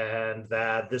lost and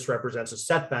that this represents a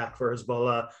setback for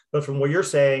Hezbollah. But from what you're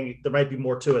saying, there might be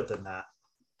more to it than that.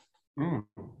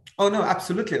 Oh, no,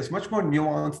 absolutely. It's much more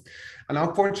nuanced. And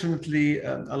unfortunately,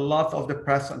 a lot of the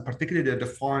press, and particularly the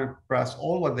foreign press,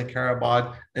 all what they care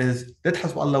about is, did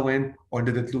Hezbollah win or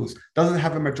did it lose? Does it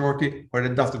have a majority or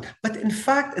it doesn't? But in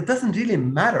fact, it doesn't really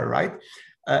matter, right?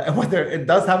 Whether it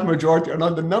does have a majority or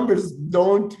not, the numbers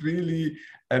don't really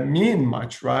mean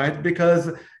much, right? Because,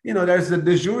 there's the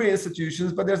de jure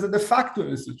institutions, but there's the de facto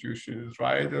institutions,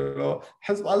 right?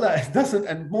 Hezbollah, it doesn't,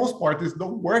 and most parties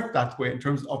don't work that way in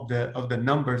terms of the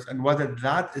numbers, and whether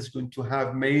that is going to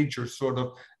have major sort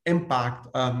of impact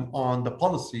on the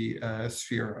policy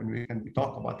sphere, and we can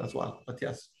talk about that as well. But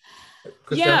yes.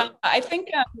 Yeah, I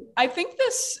think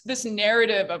this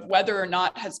narrative of whether or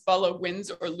not Hezbollah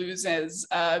wins or loses,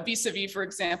 vis-a-vis, for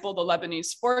example, the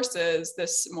Lebanese forces,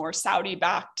 this more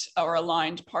Saudi-backed or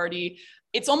aligned party,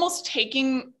 it's almost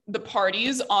taking the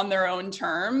parties on their own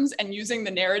terms and using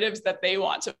the narratives that they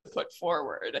want to put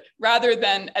forward, rather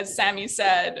than, as Sami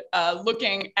said,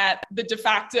 looking at the de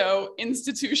facto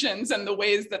institutions and the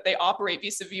ways that they operate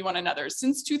vis-a-vis one another.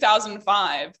 Since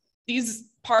 2005, these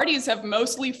parties have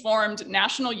mostly formed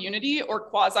national unity or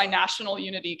quasi-national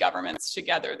unity governments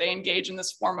together. They engage in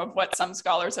this form of what some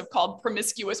scholars have called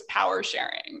promiscuous power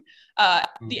sharing.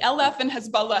 The LF and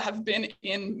Hezbollah have been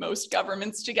in most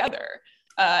governments together.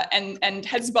 And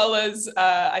Hezbollah's,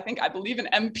 I believe an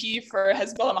MP for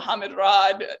Hezbollah, Mohammed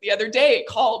Raad, the other day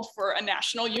called for a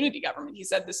national unity government. He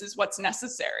said this is what's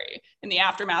necessary in the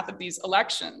aftermath of these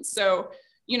elections. So,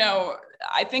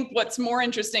 I think what's more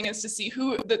interesting is to see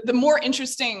who the more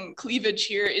interesting cleavage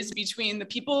here is between the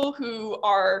people who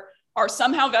are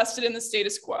somehow vested in the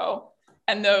status quo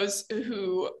and those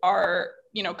who are,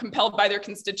 compelled by their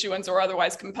constituents or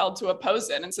otherwise compelled to oppose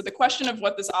it. And so the question of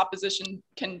what this opposition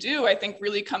can do, I think,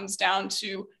 really comes down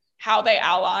to how they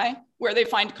ally, where they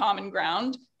find common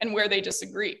ground, and where they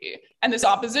disagree. And this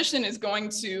opposition is going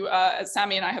to, as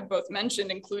Sami and I have both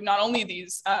mentioned, include not only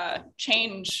these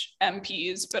change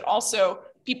MPs, but also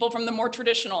people from the more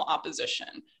traditional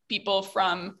opposition, people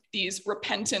from these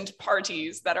repentant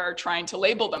parties that are trying to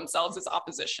label themselves as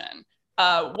opposition.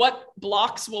 What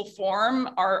blocks will form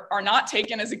are not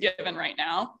taken as a given right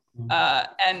now.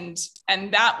 And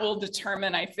that will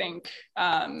determine, I think,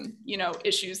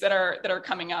 issues that are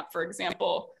coming up. For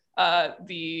example,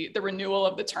 the renewal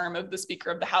of the term of the Speaker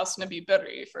of the House, Nabi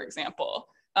Berri, for example.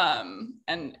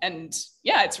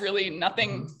 It's really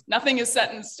nothing is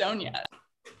set in stone yet.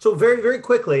 So very, very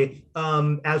quickly,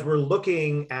 as we're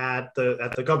looking at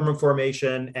the government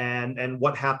formation and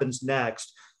what happens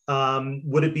next,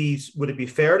 would it be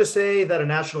fair to say that a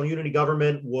national unity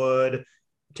government would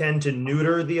tend to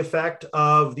neuter the effect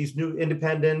of these new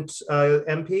independent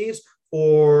MPs,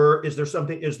 or is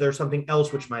there something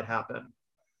else which might happen?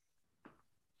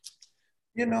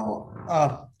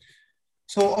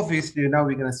 So obviously now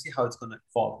we're going to see how it's going to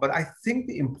evolve. But I think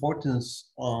the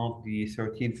importance of the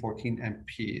 13, 14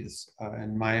 MPs,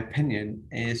 in my opinion,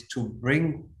 is to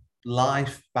bring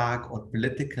life back, or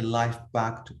political life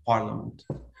back, to Parliament.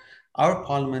 Our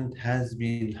Parliament has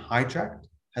been hijacked,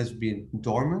 has been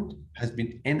dormant, has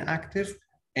been inactive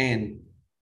in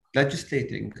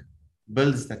legislating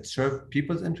bills that serve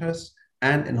people's interests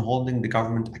and in holding the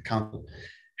government accountable.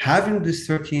 Having these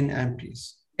 13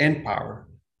 MPs in power,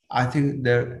 I think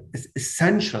it's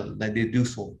essential that they do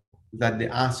so, that they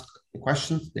ask the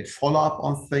questions, they follow up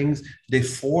on things, they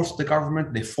force the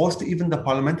government, they force even the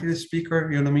parliamentary speaker,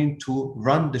 to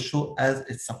run the show as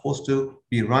it's supposed to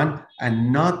be run,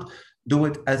 and not do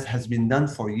it as has been done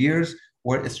for years,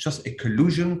 where it's just a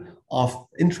collusion of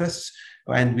interests,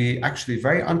 and we actually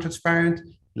very untransparent,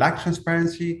 lack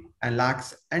transparency, and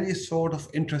lacks any sort of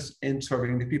interest in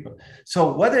serving the people.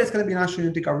 So whether it's going to be national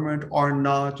unity government or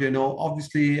not,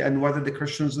 obviously, and whether the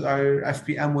Christians or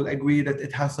FPM will agree that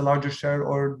it has a larger share,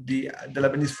 or the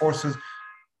Lebanese forces,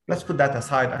 let's put that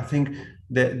aside. I think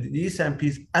these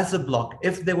MPs as a bloc,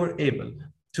 if they were able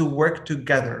to work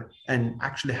together and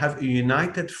actually have a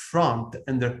united front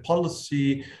in their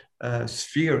policy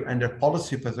sphere and their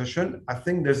policy position, I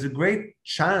think there's a great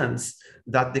chance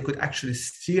that they could actually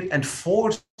steer and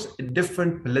force a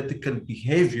different political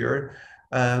behavior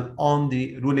on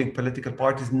the ruling political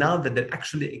parties, now that they're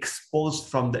actually exposed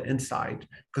from the inside.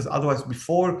 Because otherwise,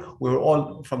 before, we were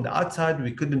all from the outside,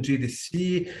 we couldn't really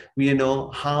see,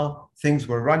 how things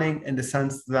were running, in the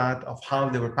sense that of how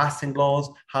they were passing laws,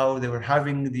 how they were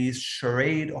having these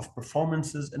charade of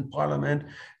performances in Parliament.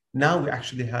 Now we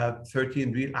actually have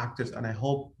 13 real actors, and I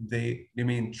hope they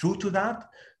remain true to that,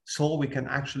 so we can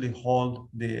actually hold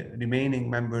the remaining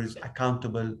members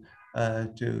accountable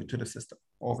to the system.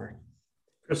 Over.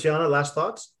 Christiana, last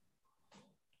thoughts?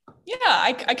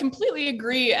 Yeah, I completely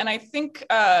agree. And I think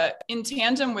in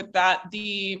tandem with that,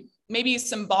 the maybe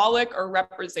symbolic or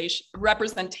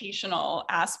representational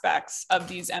aspects of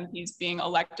these MPs being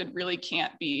elected really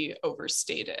can't be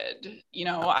overstated.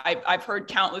 I've heard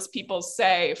countless people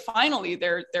say, finally,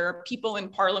 there are people in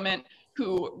Parliament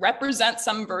who represent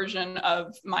some version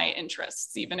of my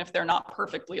interests, even if they're not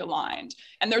perfectly aligned.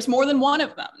 And there's more than one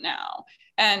of them now.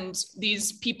 And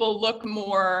these people look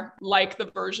more like the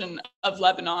version of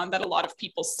Lebanon that a lot of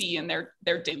people see in their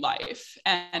daily life.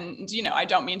 And, I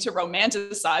don't mean to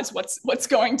romanticize what's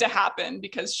going to happen,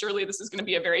 because surely this is going to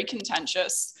be a very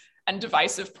contentious and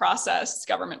divisive process,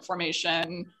 government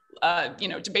formation,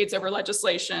 debates over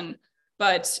legislation.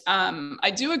 But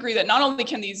I do agree that not only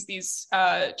can these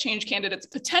change candidates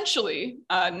potentially,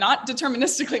 not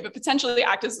deterministically, but potentially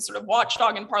act as a sort of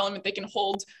watchdog in Parliament, they can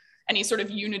hold any sort of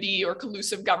unity or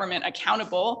collusive government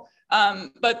accountable,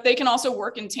 but they can also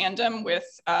work in tandem with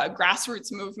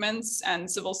grassroots movements and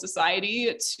civil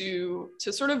society to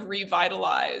sort of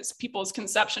revitalize people's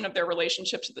conception of their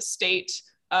relationship to the state,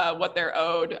 what they're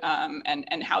owed,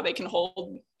 and how they can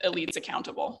hold elites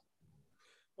accountable.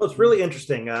 Well, it's really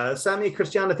interesting. Sami,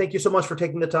 Christiana, thank you so much for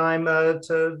taking the time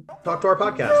to talk to our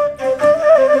podcast.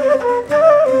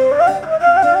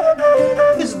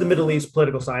 This is the Middle East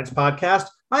Political Science Podcast.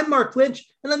 I'm Mark Lynch,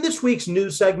 and on this week's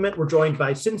news segment, we're joined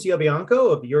by Cinzia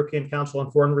Bianco of the European Council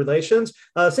on Foreign Relations.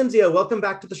 Cinzia, welcome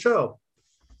back to the show.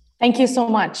 Thank you so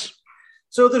much.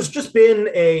 So there's just been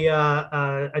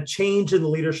a change in the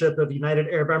leadership of the United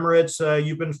Arab Emirates.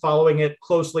 You've been following it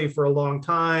closely for a long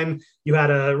time. You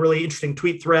had a really interesting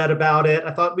tweet thread about it.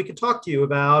 I thought we could talk to you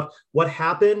about what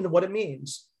happened and what it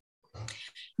means.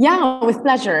 Yeah, with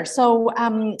pleasure. So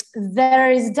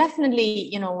there is definitely,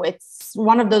 it's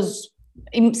one of those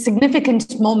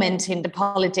significant moment in the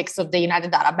politics of the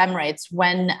United Arab Emirates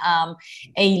when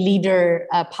a leader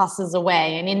passes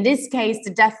away. And in this case, the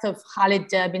death of Khalid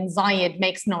bin Zayed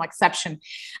makes no exception.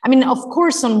 I mean, of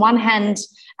course, on one hand,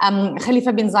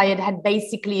 Khalifa bin Zayed had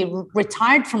basically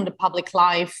retired from the public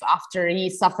life after he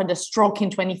suffered a stroke in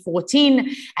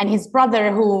 2014. And his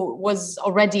brother, who was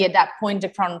already at that point the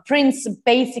crown prince,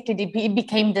 basically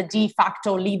became the de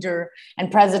facto leader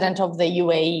and president of the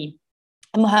UAE.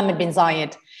 Mohammed bin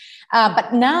Zayed.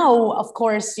 But now, of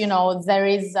course, there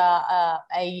is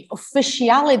a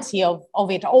officiality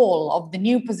of it all, of the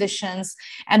new positions,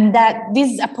 and that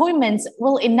these appointments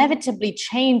will inevitably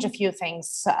change a few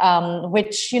things,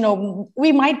 which,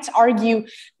 we might argue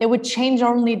they would change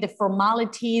only the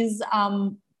formalities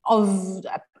of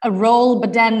a role,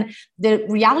 but then the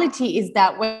reality is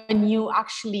that when you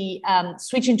actually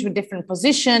switch into a different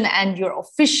position and you're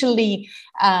officially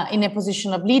in a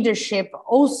position of leadership,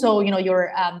 also,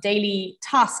 your daily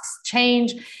tasks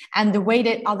change and the way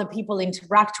that other people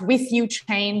interact with you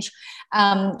change.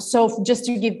 So just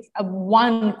to give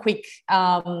one quick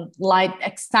light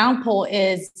example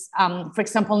is, for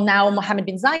example, now Mohammed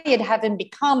bin Zayed, having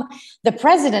become the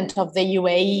president of the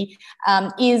UAE,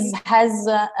 has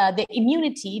the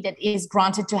immunity that is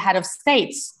granted to head of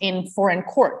states in foreign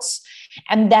courts.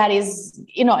 And that is,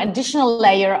 additional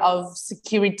layer of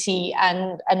security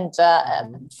and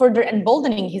further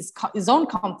emboldening his own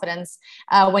confidence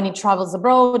when he travels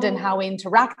abroad and how he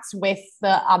interacts with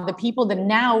the people that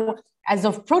now, as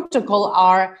of protocol,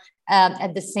 are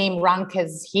at the same rank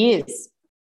as he is.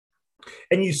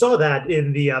 And you saw that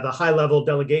in the high-level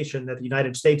delegation that the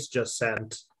United States just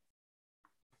sent.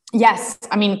 Yes,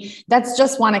 I mean, that's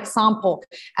just one example.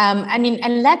 And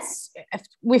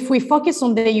if we focus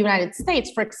on the United States,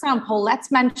 for example,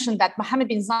 let's mention that Mohammed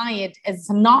bin Zayed has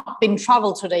not been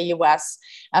traveled to the US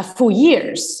for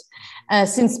years.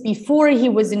 Since before he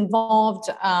was involved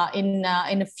in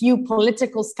a few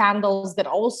political scandals that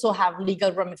also have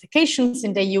legal ramifications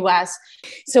in the US.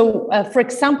 So, for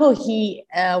example, he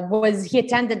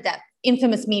attended that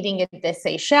infamous meeting at the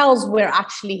Seychelles, where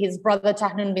actually his brother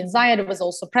Tahnoun bin Zayed was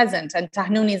also present. And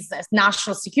Tahnoun is a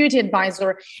national security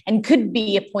advisor and could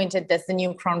be appointed as the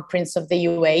new crown prince of the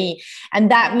UAE. And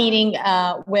that meeting,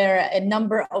 where a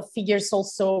number of figures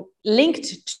also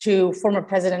linked to former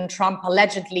President Trump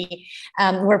allegedly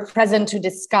were present to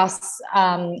discuss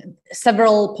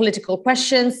several political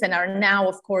questions and are now,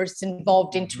 of course,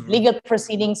 involved into legal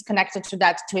proceedings connected to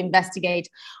that to investigate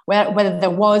whether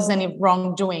there was any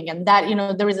wrongdoing. And that,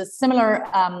 there is a similar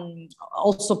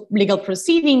also legal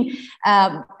proceeding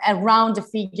around the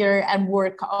figure and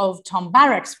work of Tom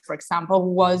Barracks, for example,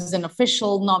 who was an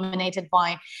official nominated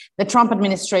by the Trump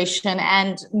administration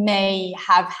and may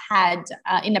have had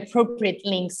inappropriate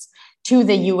links to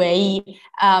the UAE.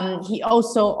 He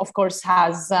also, of course,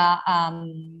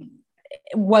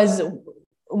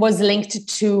 was linked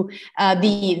to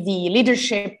the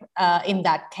leadership in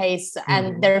that case,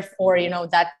 and therefore,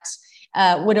 that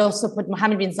would also put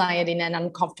Mohammed bin Zayed in an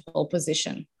uncomfortable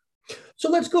position. So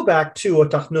let's go back to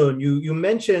Tahnoun. You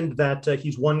mentioned that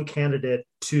he's one candidate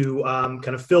to kind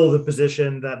of fill the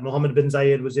position that Mohammed bin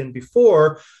Zayed was in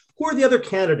before. Who are the other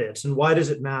candidates, and why does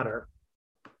it matter?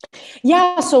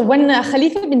 Yeah, so when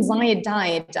Khalifa bin Zayed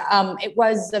died, it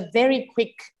was a very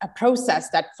quick process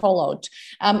that followed.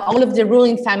 All of the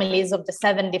ruling families of the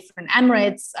 7 different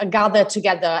emirates gathered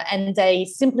together and they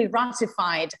simply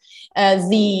ratified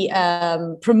the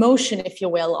promotion, if you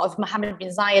will, of Mohammed bin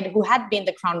Zayed, who had been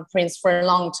the crown prince for a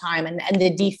long time and the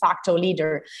de facto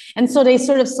leader. And so they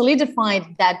sort of solidified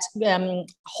that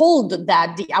hold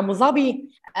that the Abu Dhabi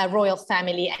royal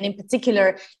family, and in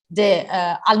particular the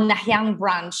Al Nahyan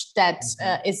branch that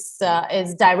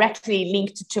is directly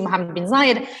linked to Mohammed bin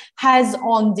Zayed, has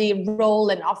on the role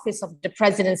and office of the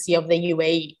presidency of the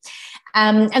UAE.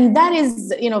 And that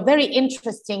is, very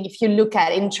interesting if you look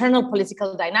at internal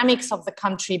political dynamics of the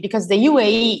country, because the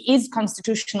UAE is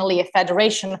constitutionally a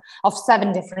federation of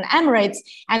 7 different emirates.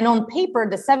 And on paper,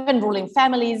 the 7 ruling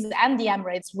families and the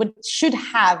emirates should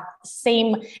have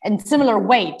same and similar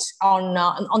weight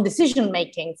on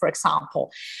decision-making, for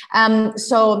example.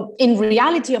 So in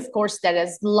reality, of course, that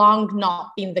has long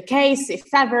not been the case, if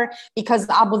ever, because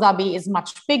Abu Dhabi is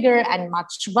much bigger and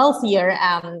much wealthier.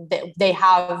 They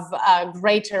have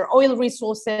greater oil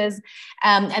resources,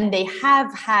 and they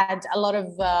have had a lot of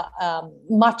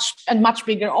much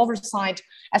bigger oversight,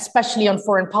 especially on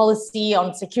foreign policy,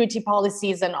 on security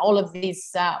policies, and all of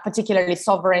these particularly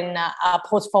sovereign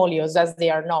portfolios, as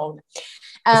they are known.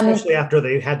 Especially after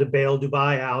they had to bail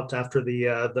Dubai out after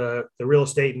the real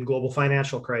estate and global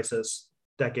financial crisis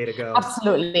decade ago.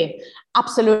 Absolutely.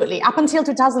 Up until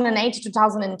 2008,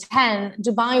 2010,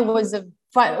 Dubai was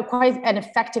quite an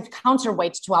effective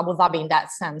counterweight to Abu Dhabi in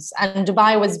that sense. And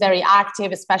Dubai was very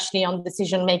active, especially on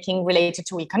decision-making related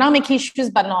to economic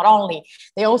issues, but not only.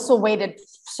 They also weighted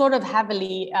sort of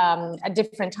heavily at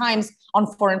different times on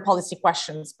foreign policy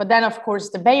questions. But then, of course,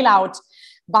 the bailout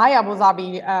by Abu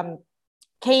Dhabi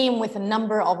came with a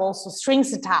number of also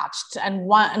strings attached. And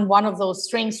one of those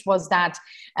strings was that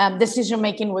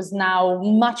decision-making was now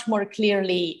much more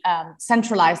clearly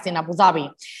centralized in Abu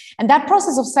Dhabi. And that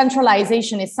process of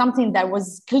centralization is something that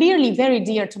was clearly very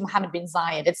dear to Mohammed bin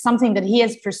Zayed. It's something that he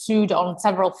has pursued on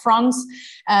several fronts,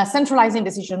 centralizing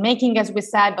decision-making, as we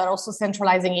said, but also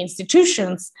centralizing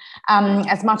institutions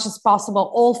as much as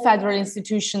possible. All federal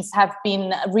institutions have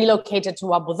been relocated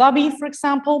to Abu Dhabi, for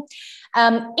example.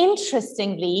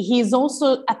 Interestingly, he's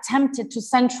also attempted to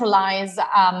centralize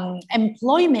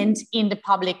employment in the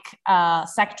public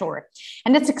sector.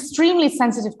 And that's extremely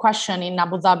sensitive question in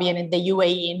Abu Dhabi and in the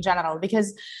UAE in general,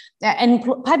 because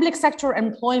public sector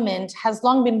employment has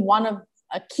long been one of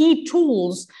key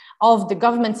tools of the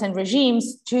governments and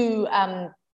regimes to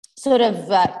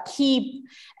keep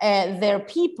their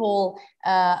people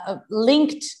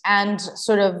linked and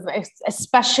sort of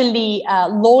especially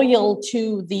loyal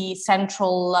to the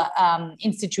central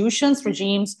institutions,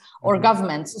 regimes, or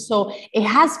governments. So it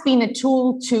has been a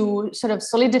tool to sort of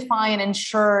solidify and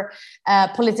ensure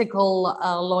political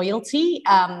loyalty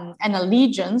and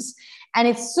allegiance. And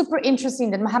it's super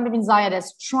interesting that Mohammed bin Zayed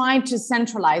has tried to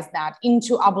centralize that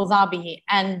into Abu Dhabi.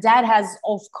 And that has,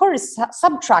 of course,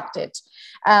 subtracted,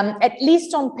 at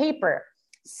least on paper,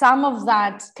 some of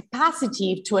that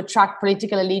capacity to attract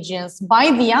political allegiance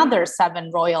by the other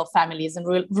 7 royal families and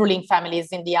ruling families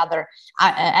in the other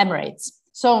emirates.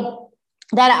 So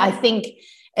that, I think,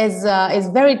 is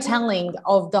very telling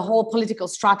of the whole political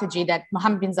strategy that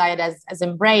Mohammed bin Zayed has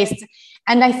embraced.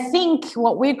 And I think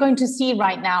what we're going to see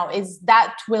right now is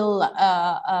that will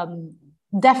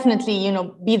definitely,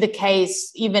 be the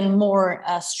case even more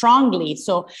strongly.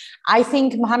 So I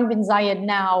think Mohammed bin Zayed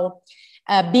now,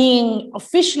 being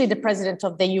officially the president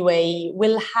of the UAE,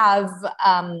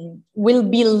 will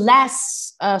be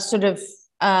less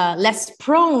less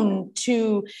prone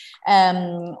to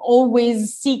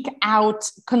always seek out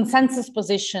consensus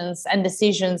positions and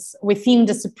decisions within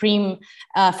the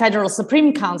Federal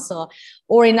Supreme Council.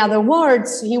 Or in other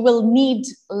words, he will need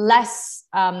less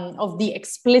of the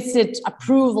explicit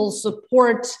approval,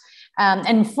 support,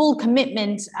 and full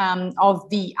commitment of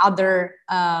the other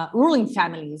ruling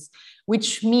families,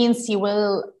 which means he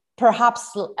will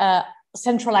perhaps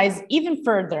centralize even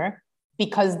further,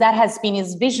 because that has been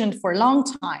his vision for a long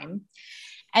time,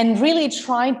 and really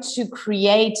try to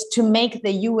make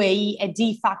the UAE a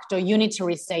de facto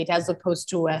unitary state as opposed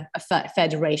to a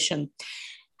federation.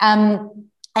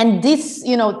 And this,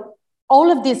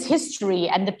 all of this history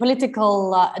and the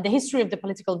history of the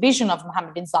political vision of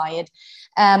Mohammed bin Zayed,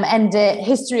 and the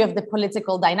history of the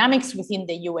political dynamics within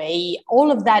the UAE,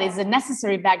 all of that is a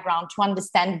necessary background to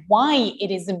understand why it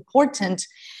is important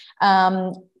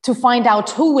to find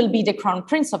out who will be the crown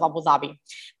prince of Abu Dhabi.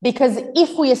 Because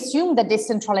if we assume that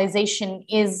decentralization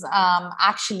is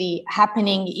actually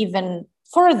happening even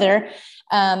further,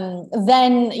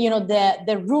 then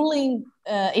the ruling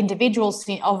individuals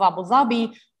of Abu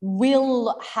Dhabi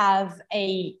will have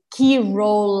a key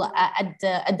role at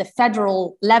the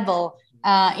federal level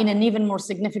in an even more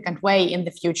significant way in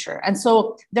the future. And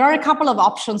so there are a couple of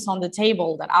options on the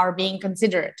table that are being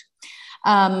considered.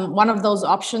 One of those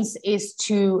options is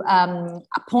to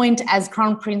appoint as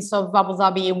crown prince of Abu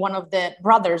Dhabi one of the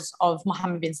brothers of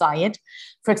Mohammed bin Zayed.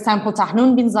 For example,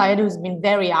 Tahnoun bin Zayed, who's been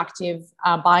very active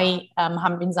by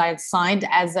Mohammed bin Zayed's side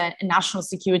as a national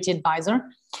security advisor.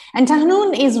 And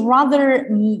Tahnoun is rather,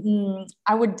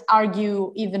 I would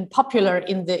argue, even popular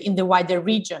in the wider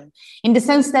region, in the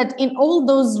sense that in all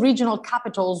those regional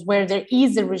capitals where there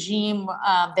is a regime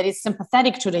that is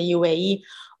sympathetic to the UAE,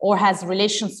 or has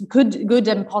relations, good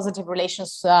and positive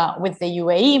relations with the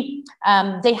UAE,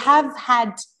 they have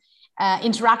had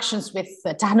interactions with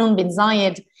Tahnoun bin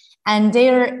Zayed, and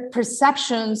their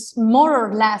perceptions, more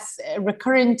or less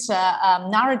recurrent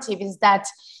narrative, is that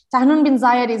Tahnoun bin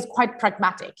Zayed is quite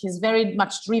pragmatic. He's very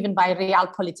much driven by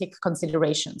realpolitik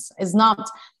considerations.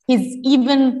 He's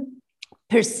even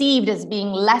perceived as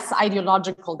being less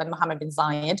ideological than Mohammed bin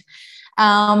Zayed.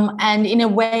 And in a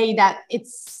way that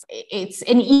it's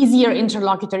an easier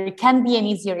interlocutor. It can be an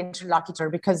easier interlocutor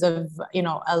because of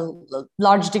a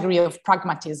large degree of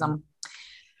pragmatism.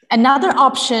 Another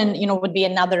option, would be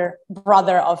another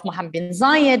brother of Mohammed bin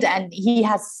Zayed, and he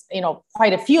has,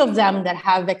 quite a few of them that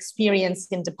have experience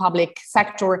in the public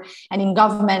sector and in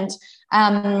government.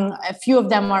 A few of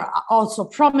them are also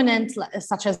prominent,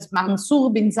 such as Mansour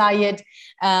bin Zayed,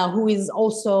 who is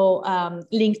also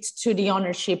linked to the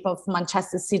ownership of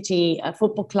Manchester City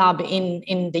Football Club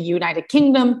in the United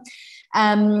Kingdom.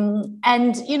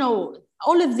 And,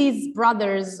 all of these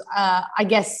brothers, I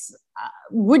guess,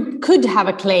 could have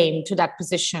a claim to that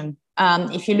position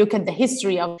if you look at the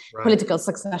history of political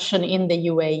succession in the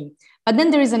UAE. But then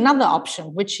there is another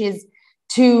option, which is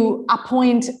to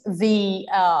appoint the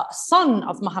son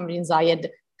of Mohammed bin Zayed,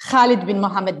 Khalid bin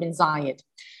Mohammed bin Zayed.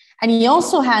 And he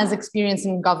also has experience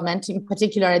in government, in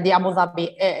particular at the Abu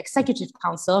Dhabi Executive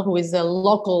Council, who is a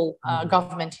local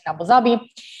government in Abu Dhabi.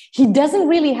 He doesn't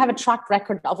really have a track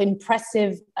record of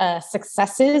impressive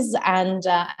successes and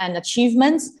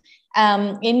achievements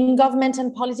in government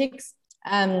and politics,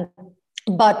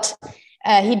 but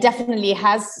he definitely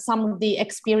has some of the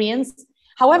experience.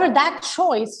 However, that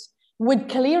choice would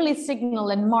clearly signal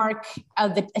and mark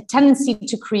a tendency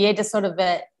to create a sort of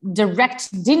a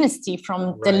direct dynasty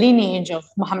from the lineage of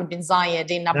Mohammed bin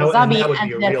Zayed in Abu Dhabi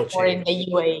and therefore in the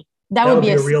UAE. That would be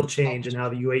a real change in how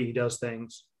the UAE does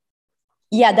things.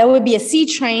 Yeah, that would be a sea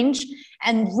change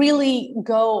and really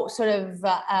go sort of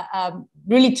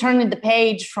really turning the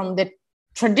page from the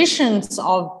traditions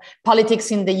of politics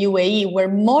in the UAE, where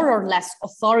more or less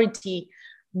authority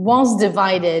was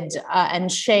divided and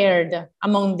shared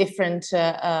among different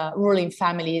ruling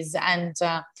families and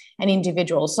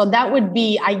individuals. So that would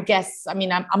be, I guess,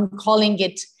 I'm calling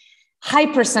it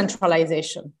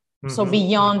hyper-centralization. Mm-hmm. So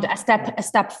beyond a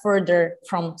step further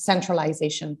from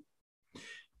centralization.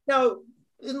 Now,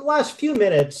 in the last few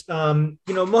minutes,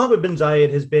 Mohammed bin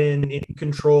Zayed has been in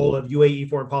control of UAE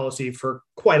foreign policy for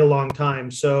quite a long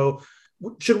time. So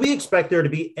should we expect there to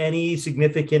be any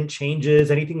significant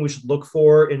changes, anything we should look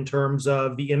for in terms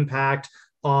of the impact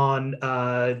on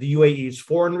the UAE's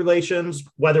foreign relations,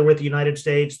 whether with the United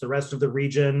States, the rest of the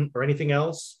region, or anything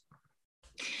else?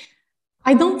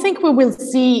 I don't think we will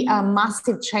see a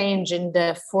massive change in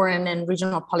the foreign and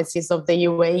regional policies of the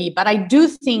UAE, but I do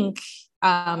think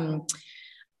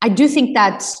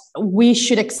that we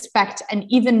should expect an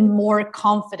even more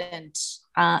confident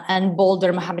and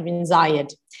bolder Mohammed bin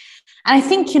Zayed. And I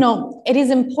think, it is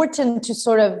important to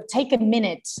sort of take a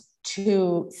minute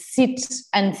to sit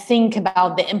and think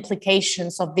about the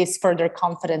implications of this further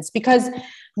confidence. Because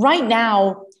right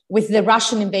now, with the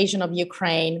Russian invasion of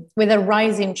Ukraine, with a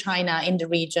rise in China in the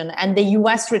region, and the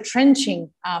US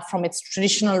retrenching from its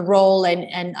traditional role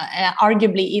and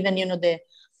arguably even, the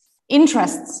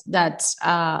interests that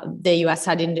the US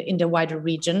had in the wider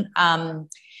region,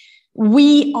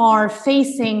 we are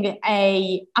facing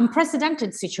an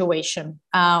unprecedented situation.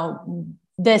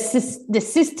 The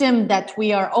system that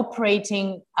we are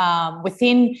operating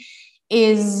within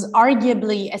is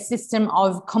arguably a system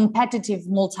of competitive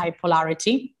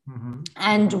multipolarity. Mm-hmm.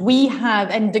 And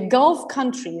and the Gulf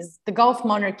countries, the Gulf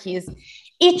monarchies,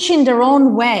 each in their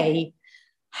own way,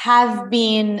 have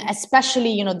been,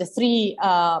 especially, the three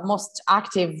most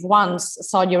active ones,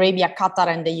 Saudi Arabia, Qatar,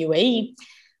 and the UAE,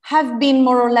 have been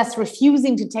more or less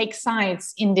refusing to take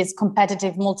sides in this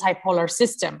competitive multipolar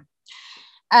system.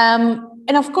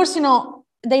 And of course,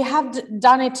 they have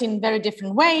done it in very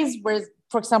different ways, where,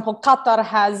 for example, Qatar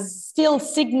has still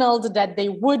signaled that they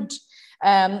would,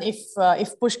 if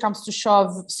push comes to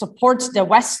shove, support the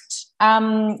West.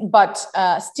 But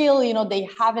still, they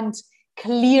haven't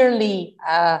clearly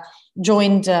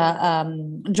joined that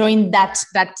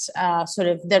sort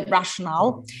of the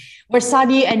rationale, where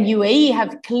Saudi and UAE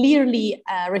have clearly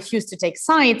refused to take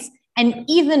sides, and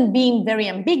even being very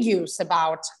ambiguous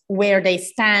about where they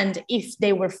stand if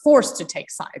they were forced to take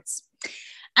sides.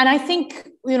 And I think,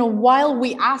 while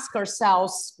we ask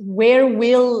ourselves, where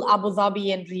will Abu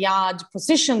Dhabi and Riyadh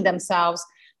position themselves,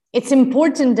 it's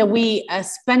important that we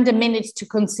spend a minute to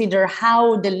consider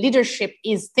how the leadership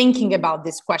is thinking about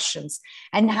these questions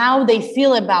and how they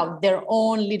feel about their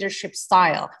own leadership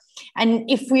style. And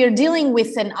if we are dealing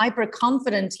with an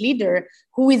hyper-confident leader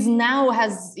who is now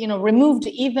has, removed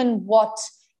even what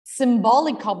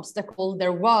symbolic obstacle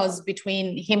there was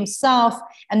between himself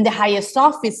and the highest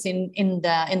office in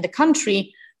the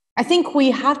country, I think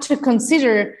we have to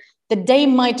consider that they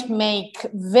might make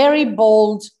very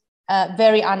bold,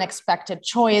 very unexpected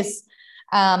choice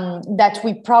that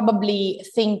we probably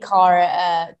think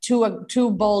are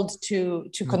too bold to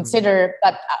consider,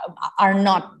 but are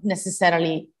not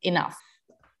necessarily enough.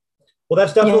 Well,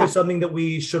 that's definitely something that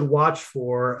we should watch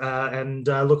for, and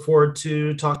look forward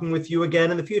to talking with you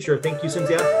again in the future. Thank you,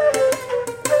 Cynthia.